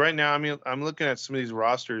 Because right now, I mean, I'm looking at some of these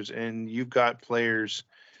rosters, and you've got players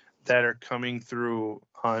that are coming through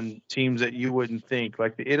on teams that you wouldn't think.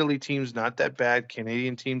 Like, the Italy team's not that bad.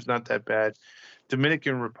 Canadian team's not that bad.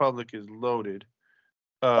 Dominican Republic is loaded.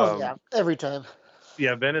 Yeah, every time.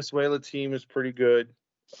 Yeah, Venezuela team is pretty good.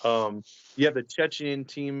 You have the Chechen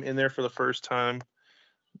team in there for the first time.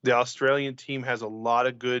 The Australian team has a lot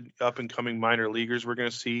of good up-and-coming minor leaguers we're going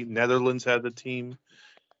to see. Netherlands has a team.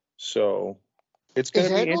 So it's going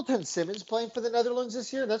to be... Is Hamilton Simmons playing for the Netherlands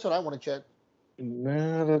this year? That's what I want to check.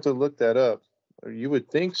 Nah, I'd have to look that up. You would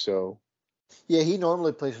think so. Yeah, he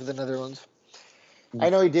normally plays for the Netherlands. I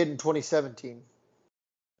know he did in 2017.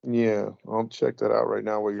 Yeah, I'll check that out right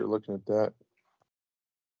now while you're looking at that.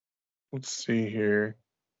 Let's see here.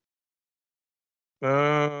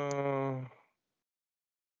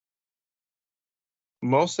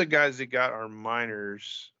 Most of the guys that got are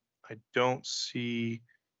minors. I don't see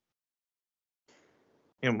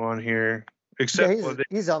him on here. Except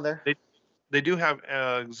he's on there. they do have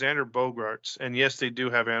Xander Bogaerts, and yes, they do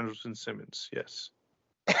have Anderson Simmons. Yes.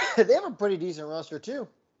 They have a pretty decent roster too.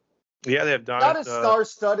 Yeah, they have Not as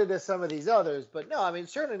star-studded as some of these others, but no, I mean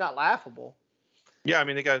certainly not laughable. Yeah, I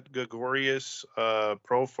mean they got Gregorius,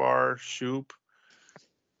 Profar, Shoop.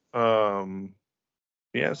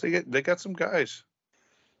 Yes, they got some guys.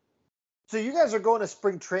 So you guys are going to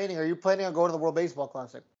spring training. Are you planning on going to the World Baseball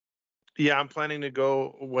Classic? Yeah, I'm planning to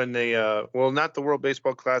go when they not the World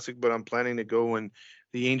Baseball Classic, but I'm planning to go when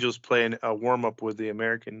the Angels play a warm-up with the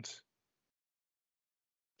Americans.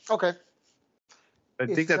 Okay. I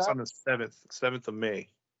think that's on the 7th of May.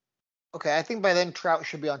 Okay, I think by then Trout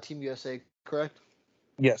should be on Team USA, correct?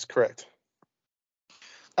 Yes, correct.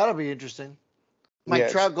 That'll be interesting. Mike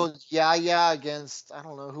Trout goes against, I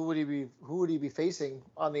don't know, who would he be facing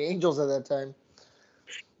on the Angels at that time?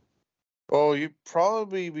 Oh, you'd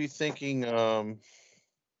probably be thinking because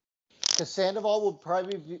Sandoval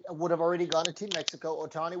would have already gone to Team Mexico.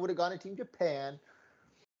 Ohtani would have gone to Team Japan.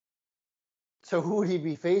 So who would he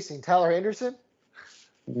be facing? Tyler Anderson?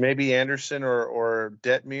 Maybe Anderson or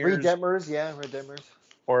Detmers. Reed Detmers.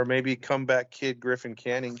 Or maybe comeback kid Griffin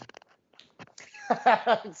Canning.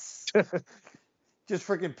 Just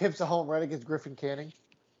freaking pips a home run against Griffin Canning.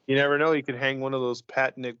 You never know. He could hang one of those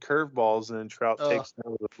patented curveballs and then Trout takes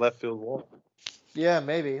down the left field wall. Yeah,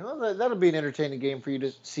 maybe. Well, that'll be an entertaining game for you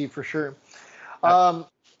to see for sure.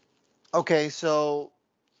 Okay, so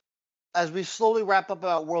as we slowly wrap up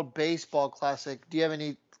our World Baseball Classic, do you have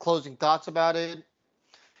any closing thoughts about it?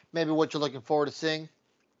 Maybe what you're looking forward to seeing?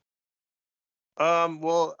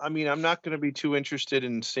 Well, I mean, I'm not going to be too interested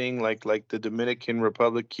in seeing like the Dominican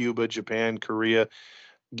Republic, Cuba, Japan, Korea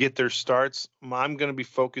get their starts. I'm going to be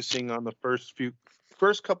focusing on the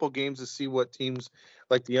first couple games to see what teams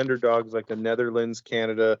like the underdogs, like the Netherlands,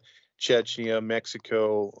 Canada, Chechnya,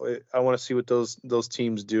 Mexico. I want to see what those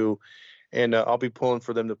teams do, and I'll be pulling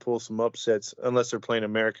for them to pull some upsets unless they're playing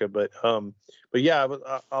America. But yeah,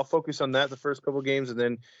 I'll focus on that the first couple games, and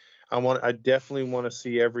then I definitely want to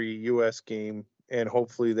see every U.S. game, and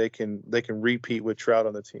hopefully they can repeat with Trout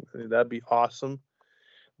on the team. I mean, that'd be awesome.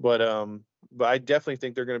 But I definitely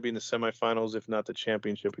think they're going to be in the semifinals, if not the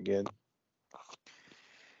championship again.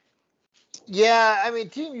 Yeah, I mean,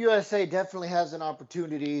 Team USA definitely has an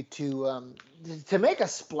opportunity to make a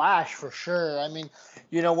splash for sure. I mean,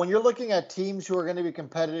 when you're looking at teams who are going to be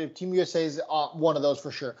competitive, Team USA is one of those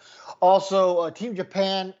for sure. Also, Team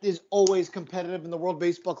Japan is always competitive in the World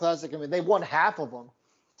Baseball Classic. I mean, they won half of them.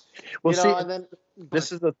 Well,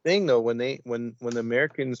 this is the thing though. When the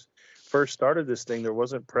Americans first started this thing, there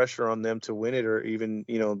wasn't pressure on them to win it or even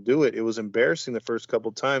do it. It was embarrassing the first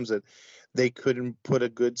couple times that they couldn't put a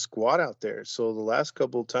good squad out there. So the last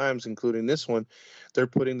couple of times, including this one, they're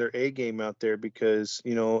putting their A game out there because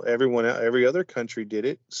every other country did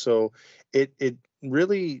it. So it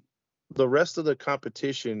really, the rest of the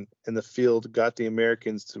competition in the field got the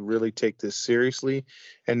Americans to really take this seriously.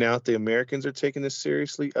 And now that the Americans are taking this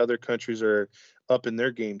seriously, other countries are up in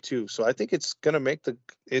their game too. So I think it's gonna make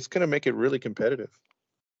it really competitive.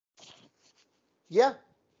 Yeah,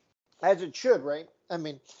 as it should, right? I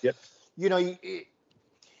mean, yep. You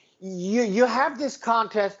have this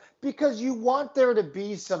contest because you want there to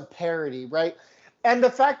be some parity, right? And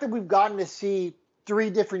the fact that we've gotten to see 3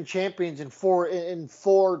 different champions in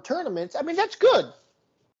four tournaments, I mean, that's good.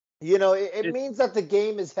 It means that the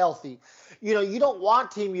game is healthy. You don't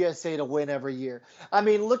want Team USA to win every year. I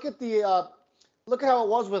mean, look at how it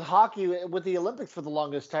was with hockey with the Olympics for the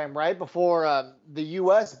longest time, right? Before the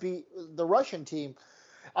U.S. beat the Russian team.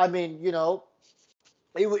 I mean,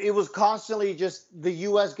 it was constantly just the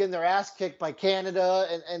U.S. getting their ass kicked by Canada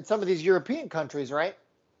and some of these European countries, right?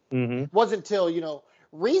 Mm-hmm. It wasn't until,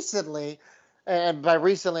 recently, and by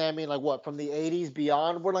recently I mean from the 80s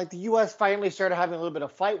beyond, where the U.S. finally started having a little bit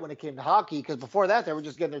of fight when it came to hockey, because before that they were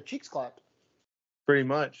just getting their cheeks clapped. Pretty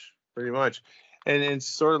much. And it's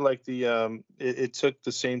sort of like it took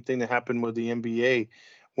the same thing that happened with the NBA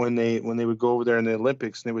when they would go over there in the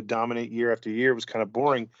Olympics and they would dominate year after year. It was kind of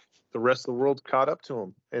boring. The rest of the world caught up to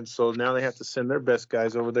them. And so now they have to send their best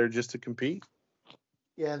guys over there just to compete.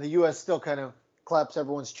 Yeah, the U.S. still kind of claps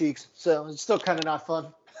everyone's cheeks. So it's still kind of not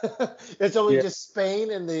fun. It's only just Spain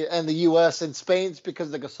and the U.S. and Spain's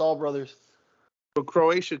because of the Gasol brothers. But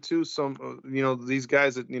Croatia too, these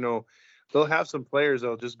guys that, they'll have some players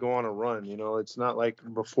that'll just go on a run. It's not like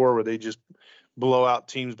before where they just blow out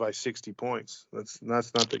teams by 60 points. That's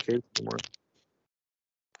not the case anymore.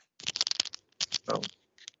 So.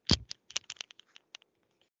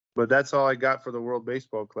 But that's all I got for the World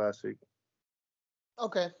Baseball Classic.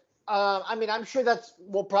 Okay. I mean, I'm sure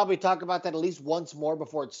we'll probably talk about that at least once more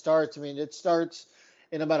before it starts. I mean, it starts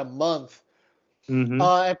in about a month. Mm-hmm.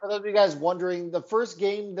 And for those of you guys wondering, the first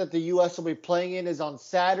game that the U.S. will be playing in is on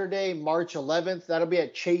Saturday, March 11th. That'll be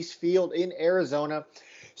at Chase Field in Arizona.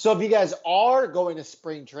 So if you guys are going to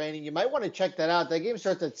spring training, you might want to check that out. That game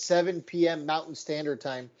starts at 7 p.m. Mountain Standard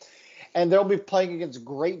Time, and they'll be playing against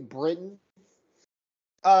Great Britain.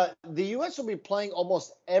 The U.S. will be playing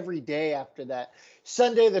almost every day after that.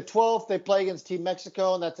 Sunday the 12th, they play against Team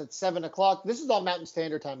Mexico, and that's at 7 o'clock. This is on Mountain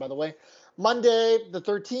Standard Time, by the way. Monday the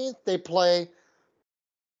 13th, they play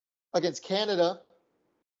against Canada.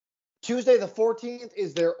 Tuesday the 14th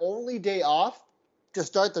is their only day off to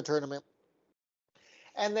start the tournament.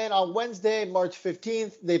 And then on Wednesday, March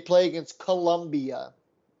 15th, they play against Colombia.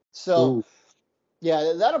 So, Ooh.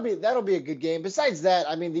 yeah, that'll be a good game. Besides that,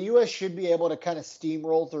 I mean, the U.S. should be able to kind of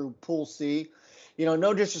steamroll through Pool C. You know,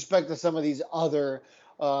 no disrespect to some of these other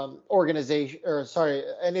any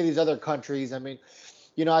of these other countries. I mean,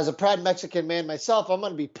 you know, as a proud Mexican man myself, I'm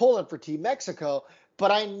going to be pulling for Team Mexico,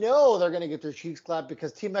 but I know they're going to get their cheeks clapped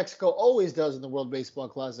because Team Mexico always does in the World Baseball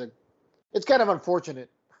Classic. It's kind of unfortunate.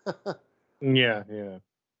 Yeah.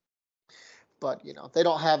 But, you know, they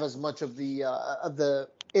don't have as much of the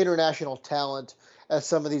international talent as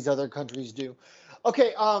some of these other countries do.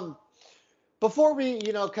 Okay, before we,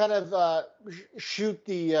 you know, kind of shoot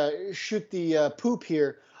the poop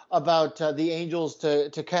here about the Angels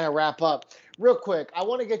to kind of wrap up, real quick, I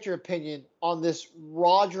want to get your opinion on this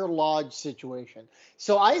Roger Lodge situation.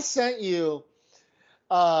 So I sent you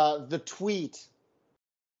the tweet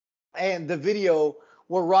and the video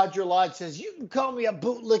where Roger Lodge says, "You can call me a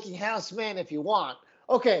bootlicking house man if you want."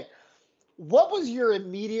 Okay, what was your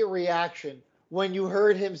immediate reaction when you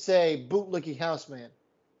heard him say bootlicking house man?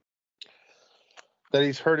 That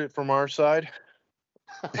he's heard it from our side.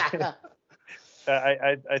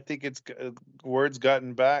 I think it's word's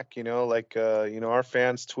gotten back, you know, like you know, our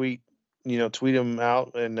fans tweet him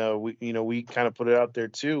out, and we kind of put it out there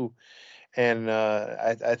too. And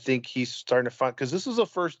I think he's starting to find, because this is the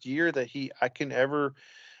first year that I can ever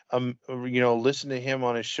listen to him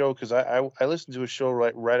on his show, because I listened to his show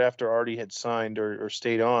right after Artie had signed or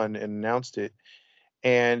stayed on and announced it,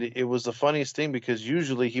 and it was the funniest thing, because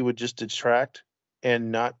usually he would just detract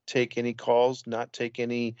and not take any calls, not take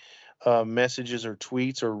any messages or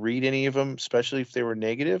tweets or read any of them, especially if they were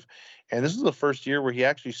negative. And this is the first year where he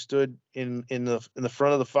actually stood in the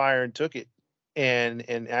front of the fire and took it,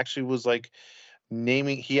 and actually was like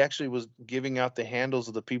he actually was giving out the handles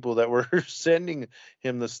of the people that were sending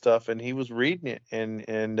him the stuff, and he was reading it,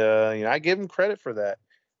 and I give him credit for that.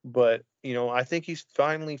 But I think he's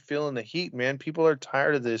finally feeling the heat, man. People are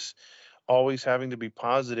tired of this always having to be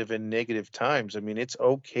positive in negative times. I mean, it's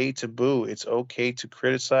okay to boo. It's okay to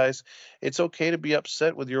criticize. It's okay to be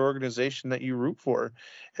upset with your organization that you root for.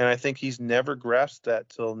 And I think he's never grasped that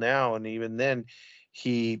till now. And even then,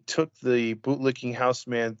 he took the bootlicking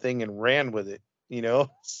houseman thing and ran with it,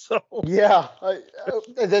 So yeah,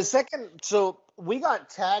 so we got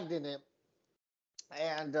tagged in it,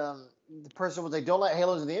 and the person was like, "Don't let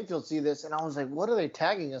Halos in the Infield see this," and I was like, "What are they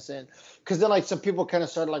tagging us in?" Because then some people kind of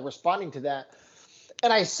started responding to that,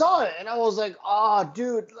 and I saw it, and I was like, "Oh,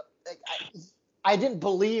 dude, I didn't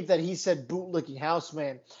believe that he said bootlicking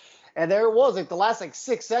houseman," and there it was, the last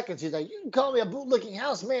 6 seconds, he's like, "You can call me a bootlicking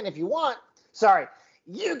houseman if you want." Sorry,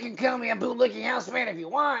 you can call me a bootlicking houseman if you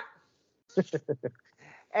want.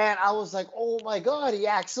 And I was like, "Oh my God, he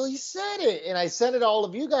actually said it!" And I sent it to all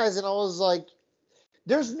of you guys, and I was like,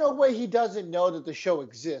 there's no way he doesn't know that the show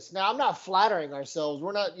exists. Now, I'm not flattering ourselves.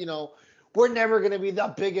 We're not, we're never going to be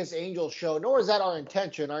the biggest Angels show, nor is that our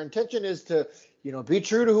intention. Our intention is to, be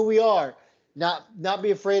true to who we are, not be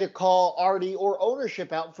afraid to call Artie or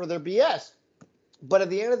ownership out for their BS. But at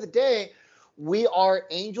the end of the day, we are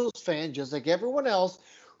Angels fans, just like everyone else,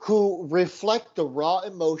 who reflect the raw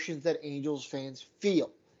emotions that Angels fans feel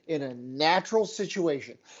in a natural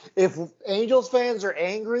situation. If Angels fans are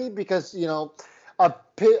angry because,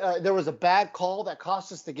 there was a bad call that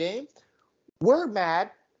cost us the game, we're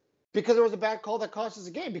mad because there was a bad call that cost us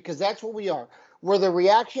the game, because that's what we are. We're the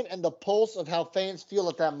reaction and the pulse of how fans feel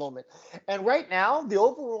at that moment. And right now, the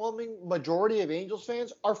overwhelming majority of Angels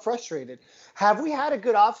fans are frustrated. Have we had a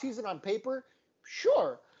good offseason on paper?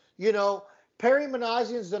 Sure. Perry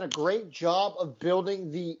Manassian's done a great job of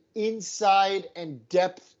building the inside and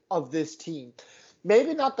depth of this team.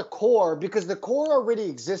 Maybe not the core, because the core already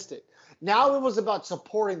existed. Now it was about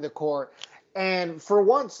supporting the core. And for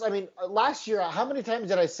once, last year, how many times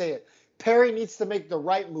did I say it? Perry needs to make the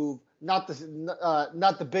right move, not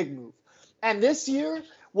the big move. And this year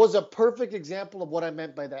was a perfect example of what I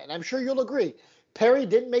meant by that. And I'm sure you'll agree. Perry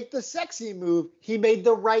didn't make the sexy move. He made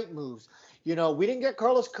the right moves. You know, we didn't get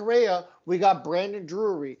Carlos Correa. We got Brandon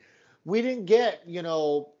Drury. We didn't get,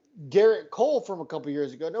 Garrett Cole from a couple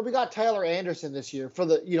years ago. No, we got Tyler Anderson this year for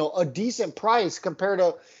a decent price compared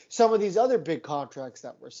to some of these other big contracts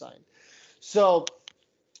that were signed. So,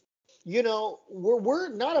 we're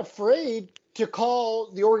not afraid to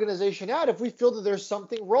call the organization out if we feel that there's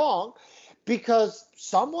something wrong, because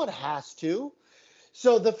someone has to.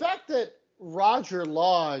 So the fact that Roger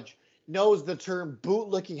Lodge knows the term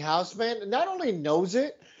bootlicking houseman, and not only knows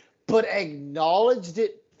it, but acknowledged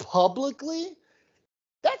it publicly,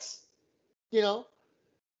 that's, yeah,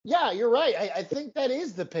 you're right. I think that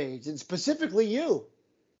is the page, and specifically you.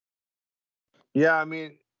 Yeah, I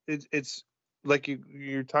mean, it's like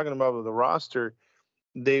you're talking about with the roster.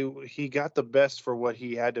 He got the best for what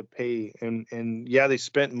he had to pay, and yeah, they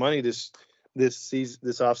spent money this season,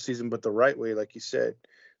 this off season, but the right way, like you said.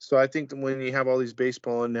 So I think that when you have all these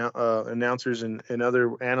baseball announcers and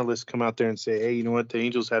other analysts come out there and say, hey, you know what, the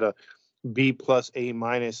Angels had a B+ A-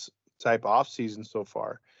 type off season so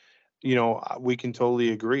far, we can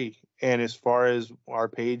totally agree. And as far as our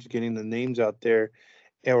page getting the names out there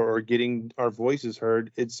or getting our voices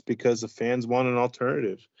heard, it's because the fans want an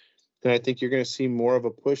alternative. And I think you're going to see more of a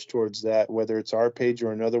push towards that, whether it's our page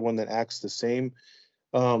or another one that acts the same.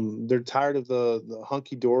 They're tired of the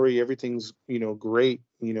hunky dory. Everything's, great,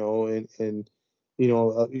 and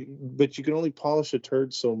but you can only polish a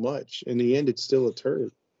turd so much. In the end, it's still a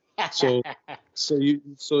turd. So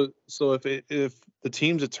if the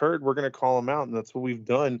team's a turd, we're going to call them out. And that's what we've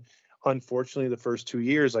done. Unfortunately, the first 2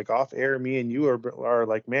 years, like off air, me and you are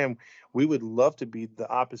like, man, we would love to be the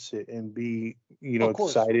opposite and be,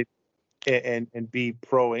 excited and be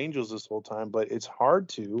pro Angels this whole time. But it's hard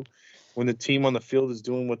to when the team on the field is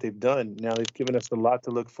doing what they've done. Now they've given us a lot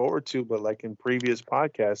to look forward to, but like in previous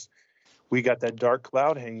podcasts, we got that dark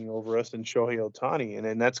cloud hanging over us in Shohei Ohtani,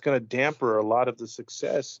 and that's going to damper a lot of the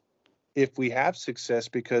success if we have success,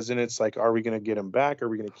 because then it's like, are we going to get him back? Are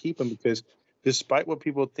we going to keep him? Because despite what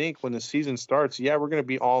people think when the season starts, yeah, we're going to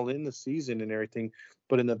be all in the season and everything,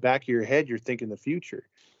 but in the back of your head, you're thinking the future.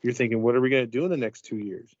 You're thinking, what are we going to do in the next 2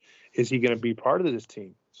 years? Is he going to be part of this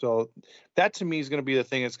team? So that to me is going to be the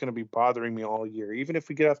thing that's going to be bothering me all year. Even if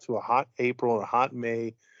we get off to a hot April and a hot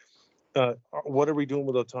May, what are we doing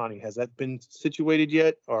with Ohtani? Has that been situated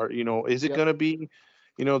yet? Or, is it going to be,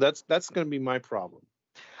 that's going to be my problem.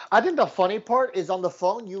 I think the funny part is on the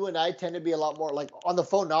phone, you and I tend to be a lot more, like on the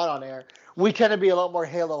phone, not on air, we tend to be a lot more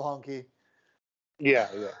Halo honky. Yeah.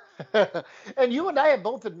 And you and I have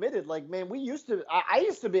both admitted, like, man, I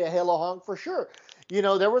used to be a Halo honk for sure.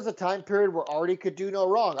 There was a time period where Artie could do no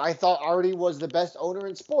wrong. I thought Artie was the best owner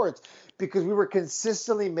in sports because we were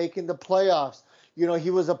consistently making the playoffs. He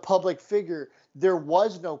was a public figure. There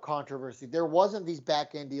was no controversy. There wasn't these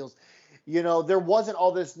back end deals. There wasn't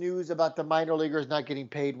all this news about the minor leaguers not getting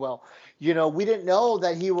paid well. We didn't know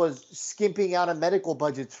that he was skimping out on medical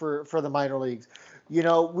budgets for the minor leagues.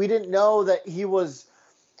 We didn't know that he was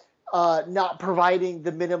not providing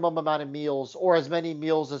the minimum amount of meals or as many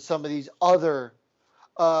meals as some of these other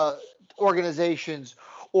organizations,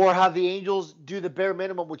 or have the Angels do the bare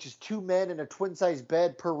minimum, which is 2 men in a twin-size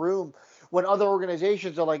bed per room, when other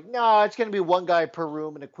organizations are like, no, it's going to be 1 guy per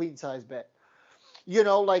room in a queen-size bed.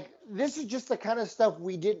 This is just the kind of stuff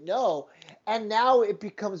we didn't know, and now it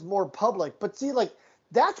becomes more public. But see,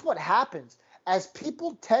 that's what happens. As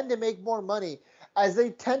people tend to make more money, as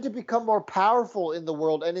they tend to become more powerful in the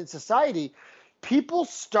world and in society, people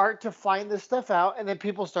start to find this stuff out, and then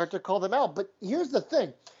people start to call them out. But here's the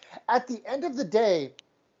thing. At the end of the day,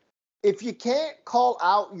 if you can't call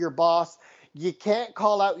out your boss, you can't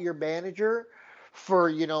call out your manager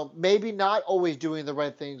for, maybe not always doing the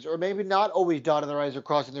right things, or maybe not always dotting their I's or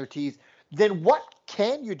crossing their T's, then what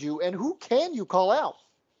can you do, and who can you call out?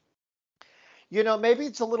 Maybe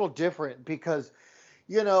it's a little different because,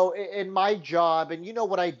 in my job, and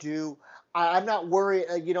what I do, I'm not worried.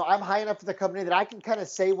 I'm high enough in the company that I can kind of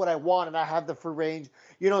say what I want, and I have the free range.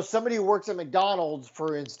 Somebody who works at McDonald's,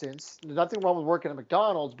 for instance, there's nothing wrong with working at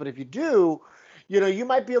McDonald's, but if you do, you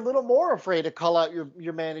might be a little more afraid to call out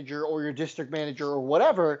your manager or your district manager or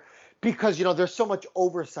whatever, because, there's so much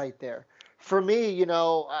oversight there. For me,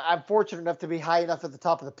 I'm fortunate enough to be high enough at the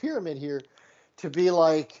top of the pyramid here to be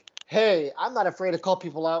like, hey, I'm not afraid to call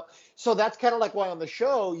people out. So that's kind of like why on the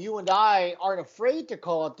show, you and I aren't afraid to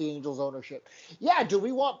call out the Angels ownership. Yeah, do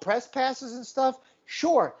we want press passes and stuff?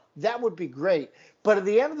 Sure, that would be great. But at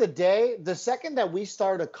the end of the day, the second that we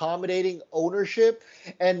start accommodating ownership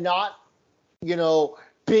and not,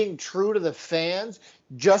 being true to the fans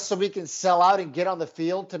just so we can sell out and get on the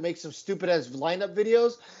field to make some stupid ass lineup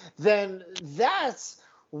videos, then that's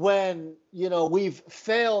when, we've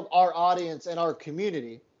failed our audience and our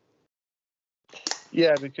community.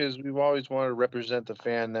 Yeah, because we've always wanted to represent the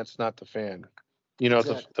fan. That's not the fan.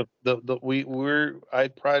 Exactly. I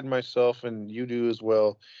pride myself, and you do as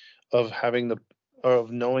well, of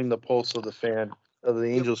knowing the pulse of the fan, of the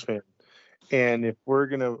Angels fan. And if we're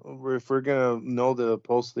gonna know the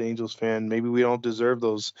pulse of the Angels fan, maybe we don't deserve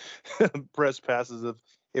those press passes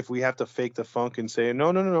if we have to fake the funk and say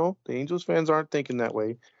no, the Angels fans aren't thinking that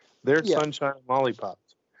way. They're Yeah. sunshine and lollipops.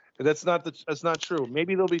 That's not true.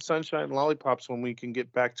 Maybe there'll be sunshine and lollipops when we can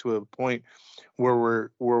get back to a point where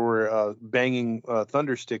we're banging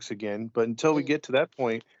thunder sticks again. But until we get to that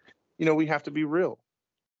point, we have to be real.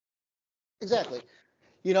 Exactly.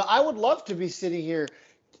 I would love to be sitting here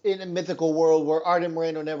in a mythical world where Arte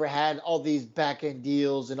Moreno never had all these back-end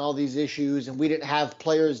deals and all these issues, and we didn't have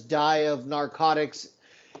players die of narcotics,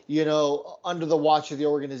 under the watch of the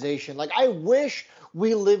organization. Like, I wish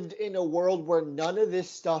we lived in a world where none of this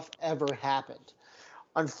stuff ever happened.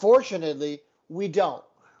 Unfortunately, we don't.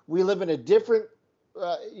 We live in a different,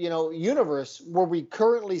 universe where we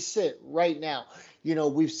currently sit right now.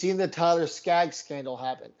 We've seen the Tyler Skaggs scandal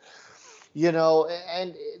happen.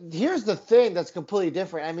 And here's the thing that's completely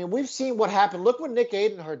different. I mean, we've seen what happened. Look when Nick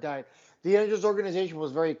Adenhart died. The Angels organization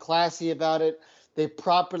was very classy about it. They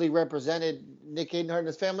properly represented Nick Adenhart and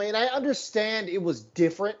his family. And I understand it was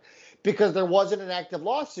different because there wasn't an active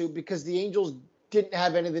lawsuit because the Angels didn't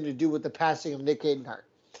have anything to do with the passing of Nick Adenhart.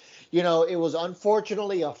 It was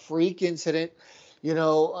unfortunately a freak incident,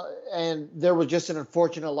 and there was just an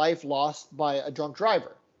unfortunate life lost by a drunk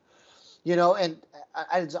driver. And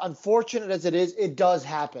as unfortunate as it is, it does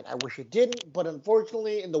happen. I wish it didn't, but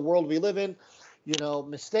unfortunately, in the world we live in,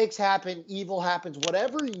 mistakes happen, evil happens,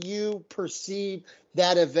 whatever you perceive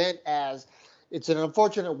that event as, it's an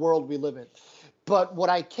unfortunate world we live in. But what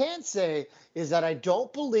I can say is that I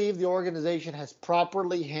don't believe the organization has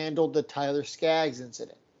properly handled the Tyler Skaggs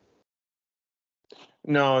incident.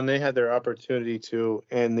 No, and they had their opportunity to,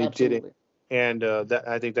 and they didn't. And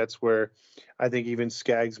I think that's where I think even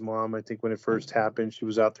Skaggs' mom, I think when it first happened, she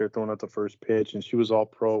was out there throwing out the first pitch, and she was all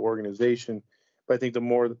pro organization. But I think the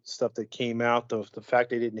more stuff that came out, the fact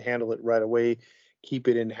they didn't handle it right away, keep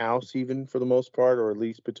it in house even for the most part, or at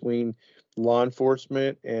least between law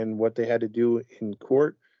enforcement and what they had to do in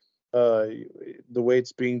court. The way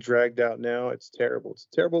it's being dragged out now, it's terrible. It's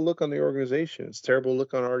a terrible look on the organization. It's a terrible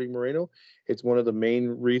look on Arte Moreno. It's one of the main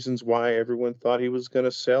reasons why everyone thought he was going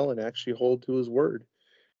to sell and actually hold to his word.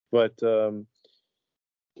 But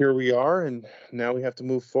here we are, and now we have to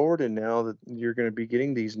move forward. And now that you're going to be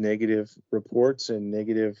getting these negative reports and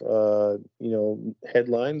negative,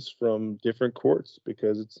 headlines from different courts,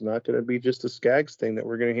 because it's not going to be just a Skaggs thing that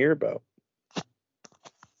we're going to hear about.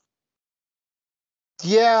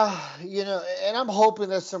 Yeah, and I'm hoping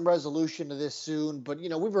there's some resolution to this soon. But,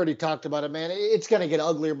 we've already talked about it, man. It's going to get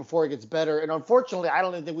uglier before it gets better. And unfortunately, I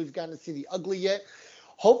don't think we've gotten to see the ugly yet.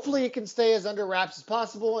 Hopefully it can stay as under wraps as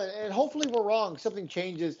possible. And hopefully we're wrong. Something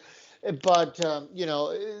changes. But,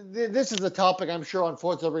 this is a topic I'm sure on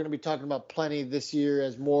Forza we're going to be talking about plenty this year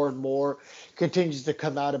as more and more continues to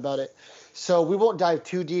come out about it. So we won't dive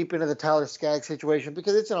too deep into the Tyler Skaggs situation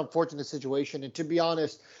because it's an unfortunate situation. And to be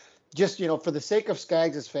honest, just, for the sake of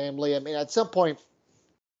Skaggs' family, I mean, at some point,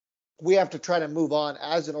 we have to try to move on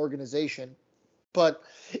as an organization. But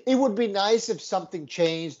it would be nice if something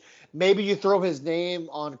changed. Maybe you throw his name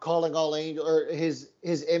on Calling All Angels, or his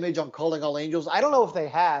image on Calling All Angels. I don't know if they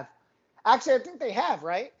have. Actually, I think they have,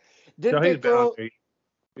 right? Didn't they throw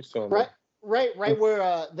right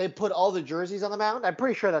where they put all the jerseys on the mound? I'm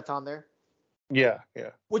pretty sure that's on there. Yeah.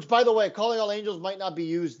 Which, by the way, Calling All Angels might not be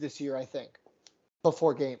used this year, I think,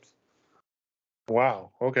 before games.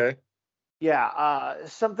 Wow. Okay. Yeah.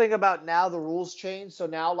 Something about now the rules change. So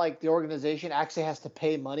now, like, the organization actually has to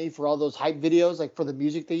pay money for all those hype videos, like for the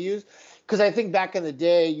music they use. Because I think back in the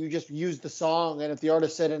day, you just used the song, and if the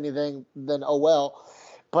artist said anything, then oh well.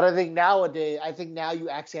 But I think nowadays, now you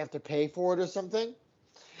actually have to pay for it or something.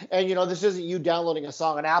 And, this isn't you downloading a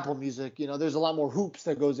song on Apple Music. There's a lot more hoops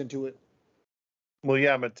that goes into it. Well,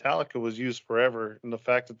 yeah, Metallica was used forever. And the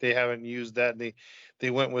fact that they haven't used that, they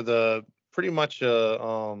went with a pretty much a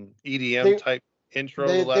EDM type intro.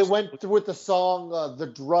 They went with the song The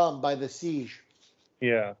Drum by The Siege.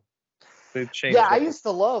 Yeah. They've changed. Yeah, I used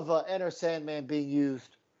to love Enter Sandman being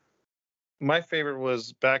used. My favorite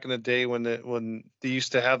was back in the day when they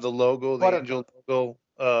used to have the logo, the Angel logo,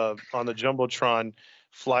 on the Jumbotron,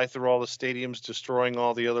 fly through all the stadiums, destroying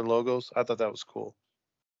all the other logos. I thought that was cool.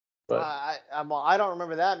 But I don't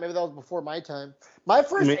remember that. Maybe that was before my time. My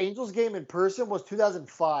first Angels game in person was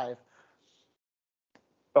 2005.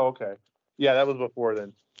 Oh, okay. Yeah, that was before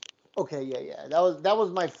then. Okay, yeah. That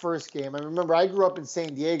was my first game. I remember I grew up in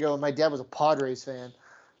San Diego, and my dad was a Padres fan,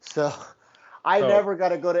 so I never got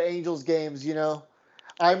to go to Angels games.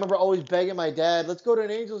 I remember always begging my dad, "Let's go to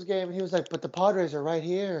an Angels game," and he was like, "But the Padres are right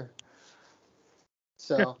here."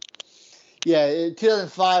 So, yeah, in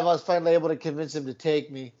 2005, I was finally able to convince him to take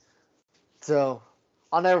me. So,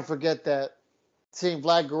 I'll never forget that. Seeing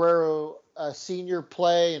Vlad Guerrero Sr.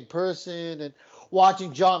 play in person and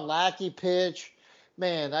watching John Lackey pitch,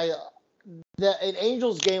 man, an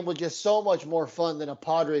Angels game was just so much more fun than a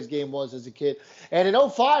Padres game was as a kid. And in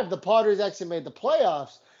 2005, the Padres actually made the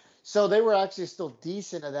playoffs, so they were actually still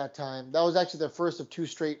decent at that time. That was actually their first of 2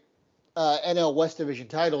 straight NL West Division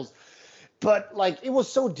titles. But, it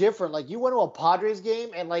was so different. You went to a Padres game,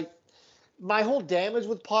 and, my whole damage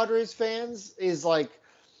with Padres fans is,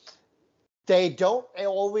 they don't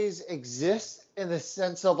always exist in the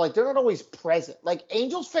sense of, they're not always present.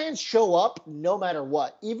 Angels fans show up no matter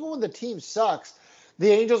what. Even when the team sucks, the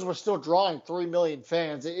Angels were still drawing 3 million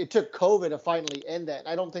fans. It took COVID to finally end that.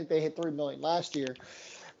 I don't think they hit 3 million last year.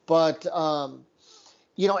 But,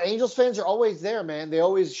 Angels fans are always there, man. They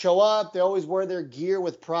always show up. They always wear their gear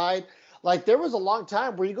with pride. There was a long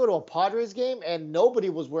time where you go to a Padres game and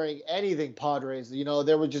nobody was wearing anything Padres. They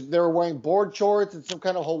were wearing board shorts and some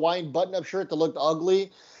kind of Hawaiian button-up shirt that looked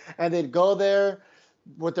ugly, and they'd go there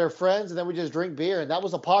with their friends and then we just drink beer, and that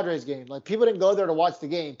was a Padres game. People didn't go there to watch the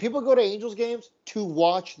game. People go to Angels games to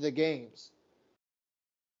watch the games.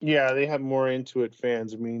 Yeah, they have more into it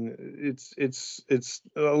fans. I mean, it's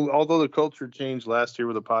although the culture changed last year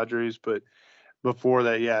with the Padres, but before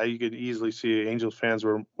that, yeah, you could easily see Angels fans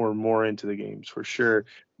were more into the games for sure.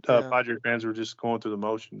 Padre fans were just going through the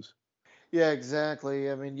motions. Yeah, exactly.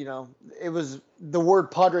 I mean, it was the word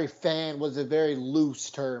Padre fan was a very loose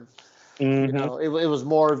term. Mm-hmm. It was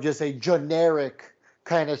more of just a generic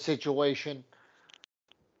kind of situation.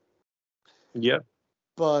 Yep.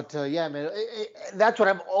 But yeah, man, that's what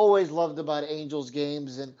I've always loved about Angels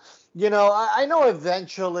games. And, I know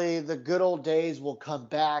eventually the good old days will come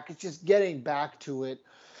back. It's just getting back to it,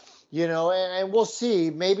 and we'll see.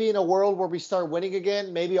 Maybe in a world where we start winning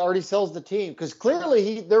again, maybe Artie sells the team, because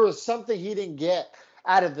clearly there was something he didn't get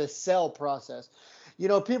out of the sell process.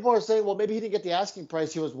 People are saying, well, maybe he didn't get the asking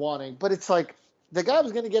price he was wanting, but it's the guy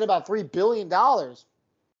was going to get about $3 billion.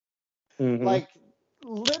 Mm-hmm.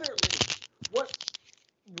 Literally,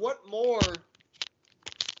 what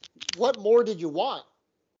more did you want?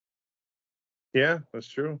 Yeah, that's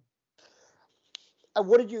true.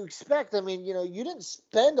 What did you expect? I mean, you didn't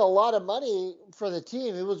spend a lot of money for the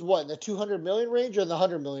team. It was what, in the $200 million range or in the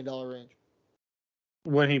 $100 million range?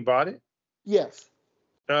 When he bought it? Yes.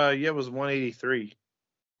 Yeah, it was 183.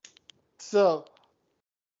 So,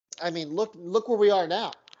 I mean, look where we are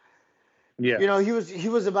now. Yeah. He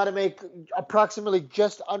was about to make approximately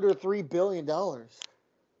just under $3 billion.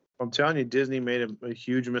 I'm telling you, Disney made a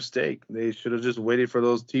huge mistake. They should have just waited for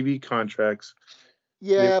those TV contracts.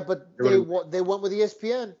 Yeah, but they went with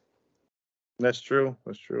ESPN. That's true.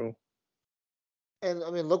 And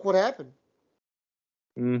I mean, look what happened.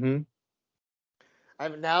 Mm-hmm. I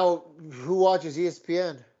mean, now who watches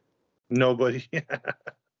ESPN? Nobody.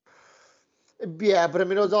 Yeah, but I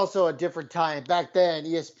mean, it was also a different time. Back then,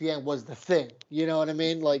 ESPN was the thing. You know what I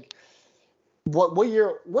mean? What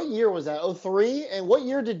year was that? 2003? And what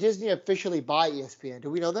year did Disney officially buy ESPN?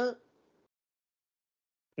 Do we know that?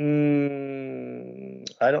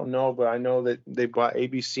 I don't know, but I know that they bought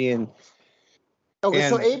ABC and. Okay,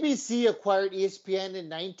 so ABC acquired ESPN in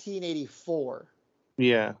 1984.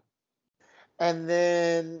 Yeah. And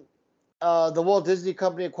then the Walt Disney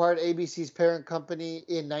Company acquired ABC's parent company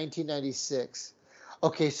in 1996.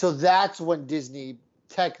 Okay, so that's when Disney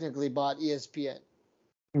technically bought ESPN.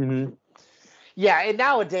 Mm-hmm. Yeah, and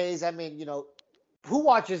nowadays, I mean, who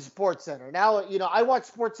watches SportsCenter? Now, I watch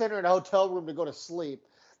SportsCenter in a hotel room to go to sleep.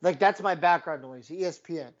 That's my background noise,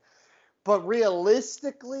 ESPN. But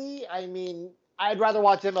realistically, I mean, I'd rather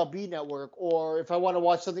watch MLB Network, or if I want to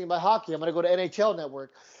watch something about hockey, I'm going to go to NHL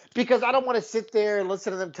Network, because I don't want to sit there and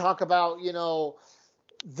listen to them talk about,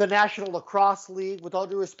 the National Lacrosse League, with all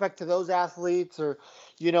due respect to those athletes, or,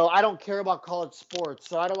 I don't care about college sports,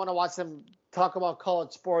 so I don't want to watch them talk about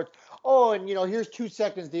college sports. Oh, and, here's 2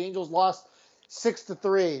 seconds. The Angels lost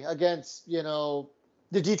 6-3 against, the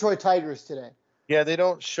Detroit Tigers today. Yeah, they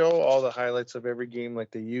don't show all the highlights of every game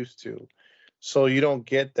like they used to. So you don't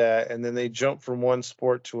get that, and then they jump from one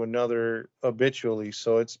sport to another habitually.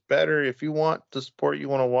 So it's better if you want the sport you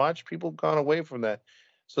want to watch. People have gone away from that.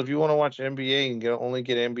 So if you want to watch NBA and only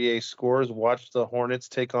get NBA scores, watch the Hornets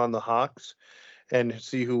take on the Hawks and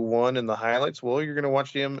see who won in the highlights. Well, you're going to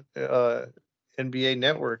watch the NBA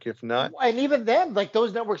Network. If not, And even then, like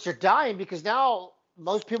those networks are dying because now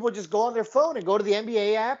most people just go on their phone and go to the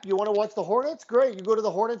NBA app. You want to watch the Hornets? Great. You go to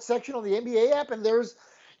the Hornets section on the NBA app, and there's,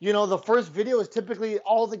 the first video is typically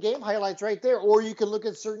all the game highlights right there, or you can look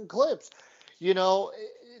at certain clips.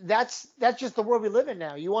 That's just the world we live in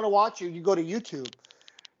now. You want to watch it, you go to YouTube.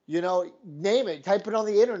 Name it, type it on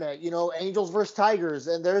the internet, Angels versus Tigers,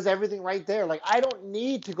 and there's everything right there. Like, I don't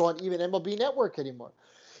need to go on even MLB Network anymore.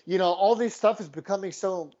 All this stuff is becoming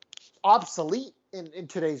so obsolete in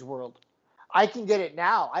today's world. I can get it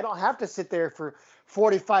now. I don't have to sit there for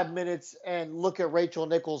 45 minutes and look at Rachel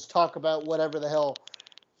Nichols talk about whatever the hell.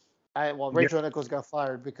 Rachel Nichols got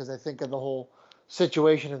fired because I think of the whole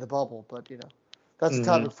situation in the bubble, but, that's a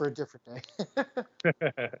topic for a different day.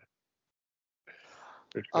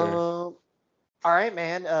 For sure. All right,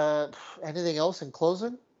 man. Anything else in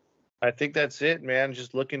closing? I think that's it, man.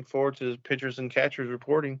 Just looking forward to pitchers and catchers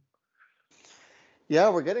reporting. Yeah,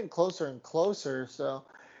 we're getting closer and closer. So,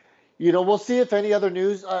 we'll see if any other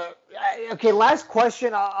news. Okay, last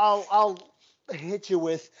question I'll hit you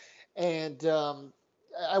with, and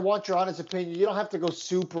I want your honest opinion. You don't have to go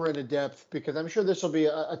super into depth because I'm sure this will be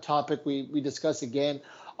a topic we discuss again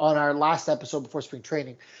on our last episode before spring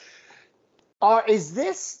training. Is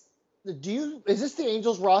this the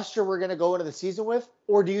Angels roster we're going to go into the season with,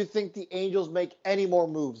 or do you think the Angels make any more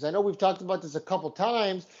moves? I know we've talked about this a couple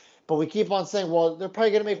times, but we keep on saying, well, they're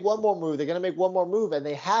probably going to make one more move. They're going to make one more move, and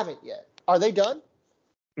they haven't yet. Are they done?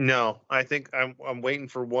 No, I think I'm waiting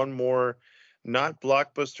for one more, not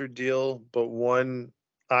blockbuster deal, but one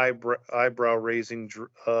eyebrow raising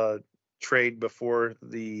trade before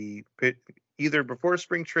either before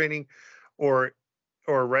spring training or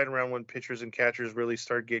right around when pitchers and catchers really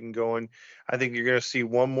start getting going. I think you're going to see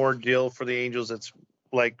one more deal for the Angels that's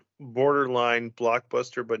like borderline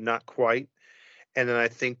blockbuster, but not quite. And then I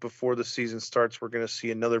think before the season starts, we're going to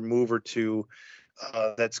see another move or two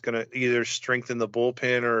that's going to either strengthen the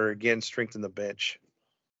bullpen or, again, strengthen the bench.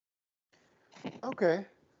 Okay.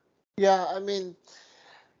 Yeah, I mean,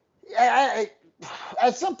 I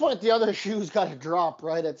at some point the other shoe's got to drop,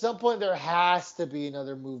 right? At some point there has to be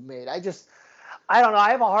another move made. I don't know. I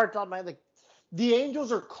have a hard time. The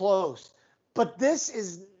Angels are close, but this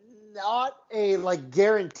is not a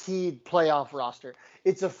guaranteed playoff roster.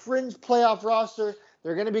 It's a fringe playoff roster.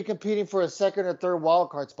 They're going to be competing for a second or third wild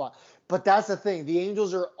card spot. But that's the thing. The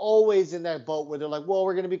Angels are always in that boat where they're like, well,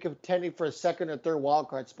 we're going to be contending for a second or third wild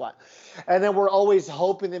card spot. And then we're always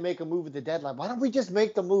hoping they make a move at the deadline. Why don't we just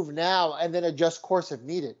make the move now and then adjust course if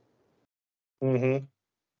needed? Mm-hmm.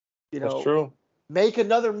 That's true. Make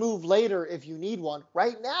another move later if you need one.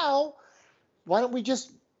 Right now, why don't we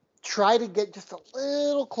just try to get just a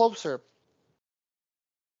little closer?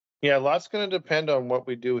 Yeah, a lot's going to depend on what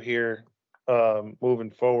we do here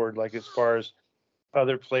moving forward, like as far as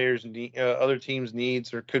other players, other teams'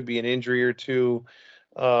 needs. There could be an injury or two.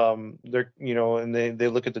 And they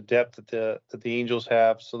look at the depth that the Angels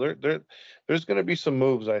have. So there's going to be some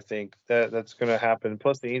moves, I think, that's going to happen.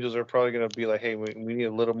 Plus, the Angels are probably going to be like, hey, we need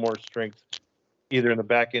a little more strength, either in the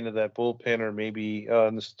back end of that bullpen or maybe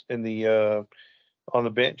on the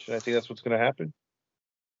bench. And I think that's what's going to happen.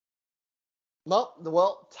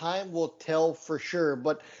 Well, time will tell for sure.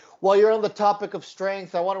 But while you're on the topic of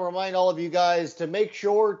strength, I want to remind all of you guys to make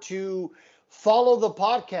sure to follow the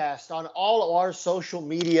podcast on all of our social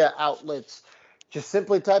media outlets. Just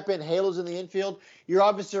simply type in Halos in the Infield. You're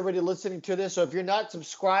obviously already listening to this, so if you're not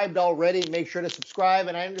subscribed already, make sure to subscribe.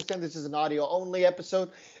 And I understand this is an audio-only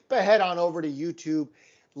episode, but head on over to YouTube,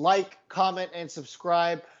 like, comment, and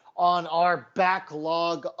subscribe on our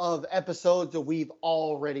backlog of episodes that we've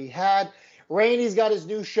already had. Rainey's got his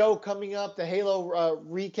new show coming up, the Halo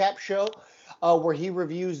Recap Show, where he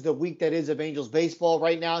reviews the week that is of Angels baseball.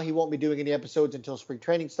 Right now, he won't be doing any episodes until spring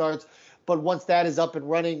training starts. But once that is up and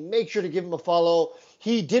running, make sure to give him a follow.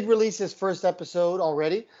 He did release his first episode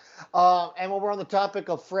already. And when we're on the topic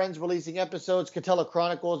of friends releasing episodes, Catella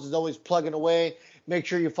Chronicles is always plugging away. Make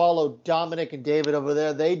sure you follow Dominic and David over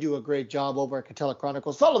there. They do a great job over at Catella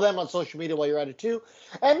Chronicles. Follow them on social media while you're at it too.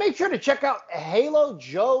 And make sure to check out Halo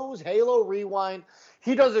Joe's Halo Rewind.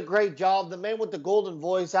 He does a great job. The man with the golden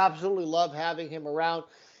voice, absolutely love having him around.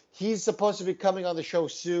 He's supposed to be coming on the show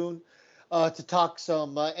soon to talk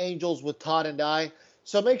some Angels with Todd and I.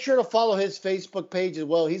 So make sure to follow his Facebook page as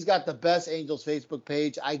well. He's got the best Angels Facebook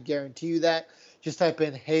page. I guarantee you that. Just type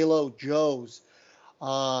in Halo Joe's.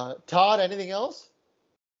 Todd, anything else?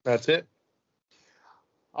 That's it.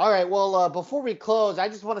 All right. Well, before we close, I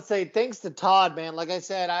just want to say thanks to Todd, man. Like I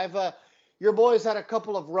said, your boys had a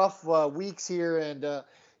couple of rough weeks here, and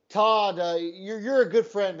Todd, you're a good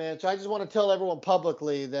friend, man. So I just want to tell everyone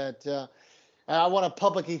publicly that I want to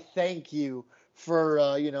publicly thank you for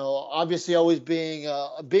obviously always being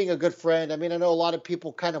a good friend. I mean, I know a lot of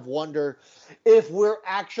people kind of wonder if we're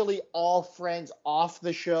actually all friends off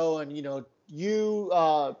the show, and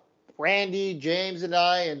you, Randy, James, and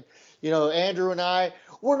I, and Andrew and I.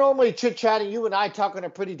 We're normally chit-chatting. You and I talk on a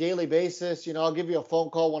pretty daily basis. I'll give you a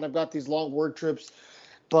phone call when I've got these long word trips.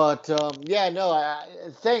 But,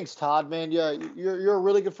 thanks, Todd, man. Yeah, you're a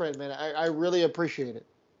really good friend, man. I really appreciate it.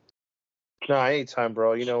 No, anytime,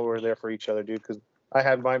 bro. We're there for each other, dude, because I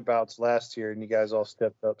had my bouts last year, and you guys all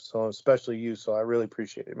stepped up, so especially you. So I really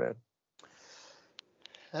appreciate it, man.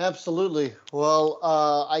 Absolutely. Well,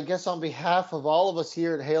 I guess on behalf of all of us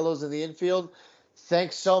here at Halos in the Infield,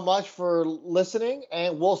 thanks so much for listening,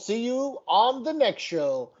 and we'll see you on the next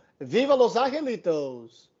show. Viva Los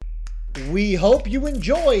Angelitos! We hope you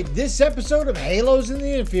enjoyed this episode of Halos in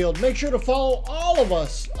the Infield. Make sure to follow all of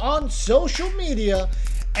us on social media,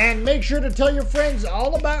 and make sure to tell your friends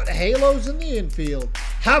all about Halos in the Infield.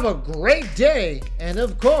 Have a great day, and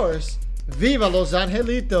of course, Viva Los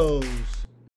Angelitos!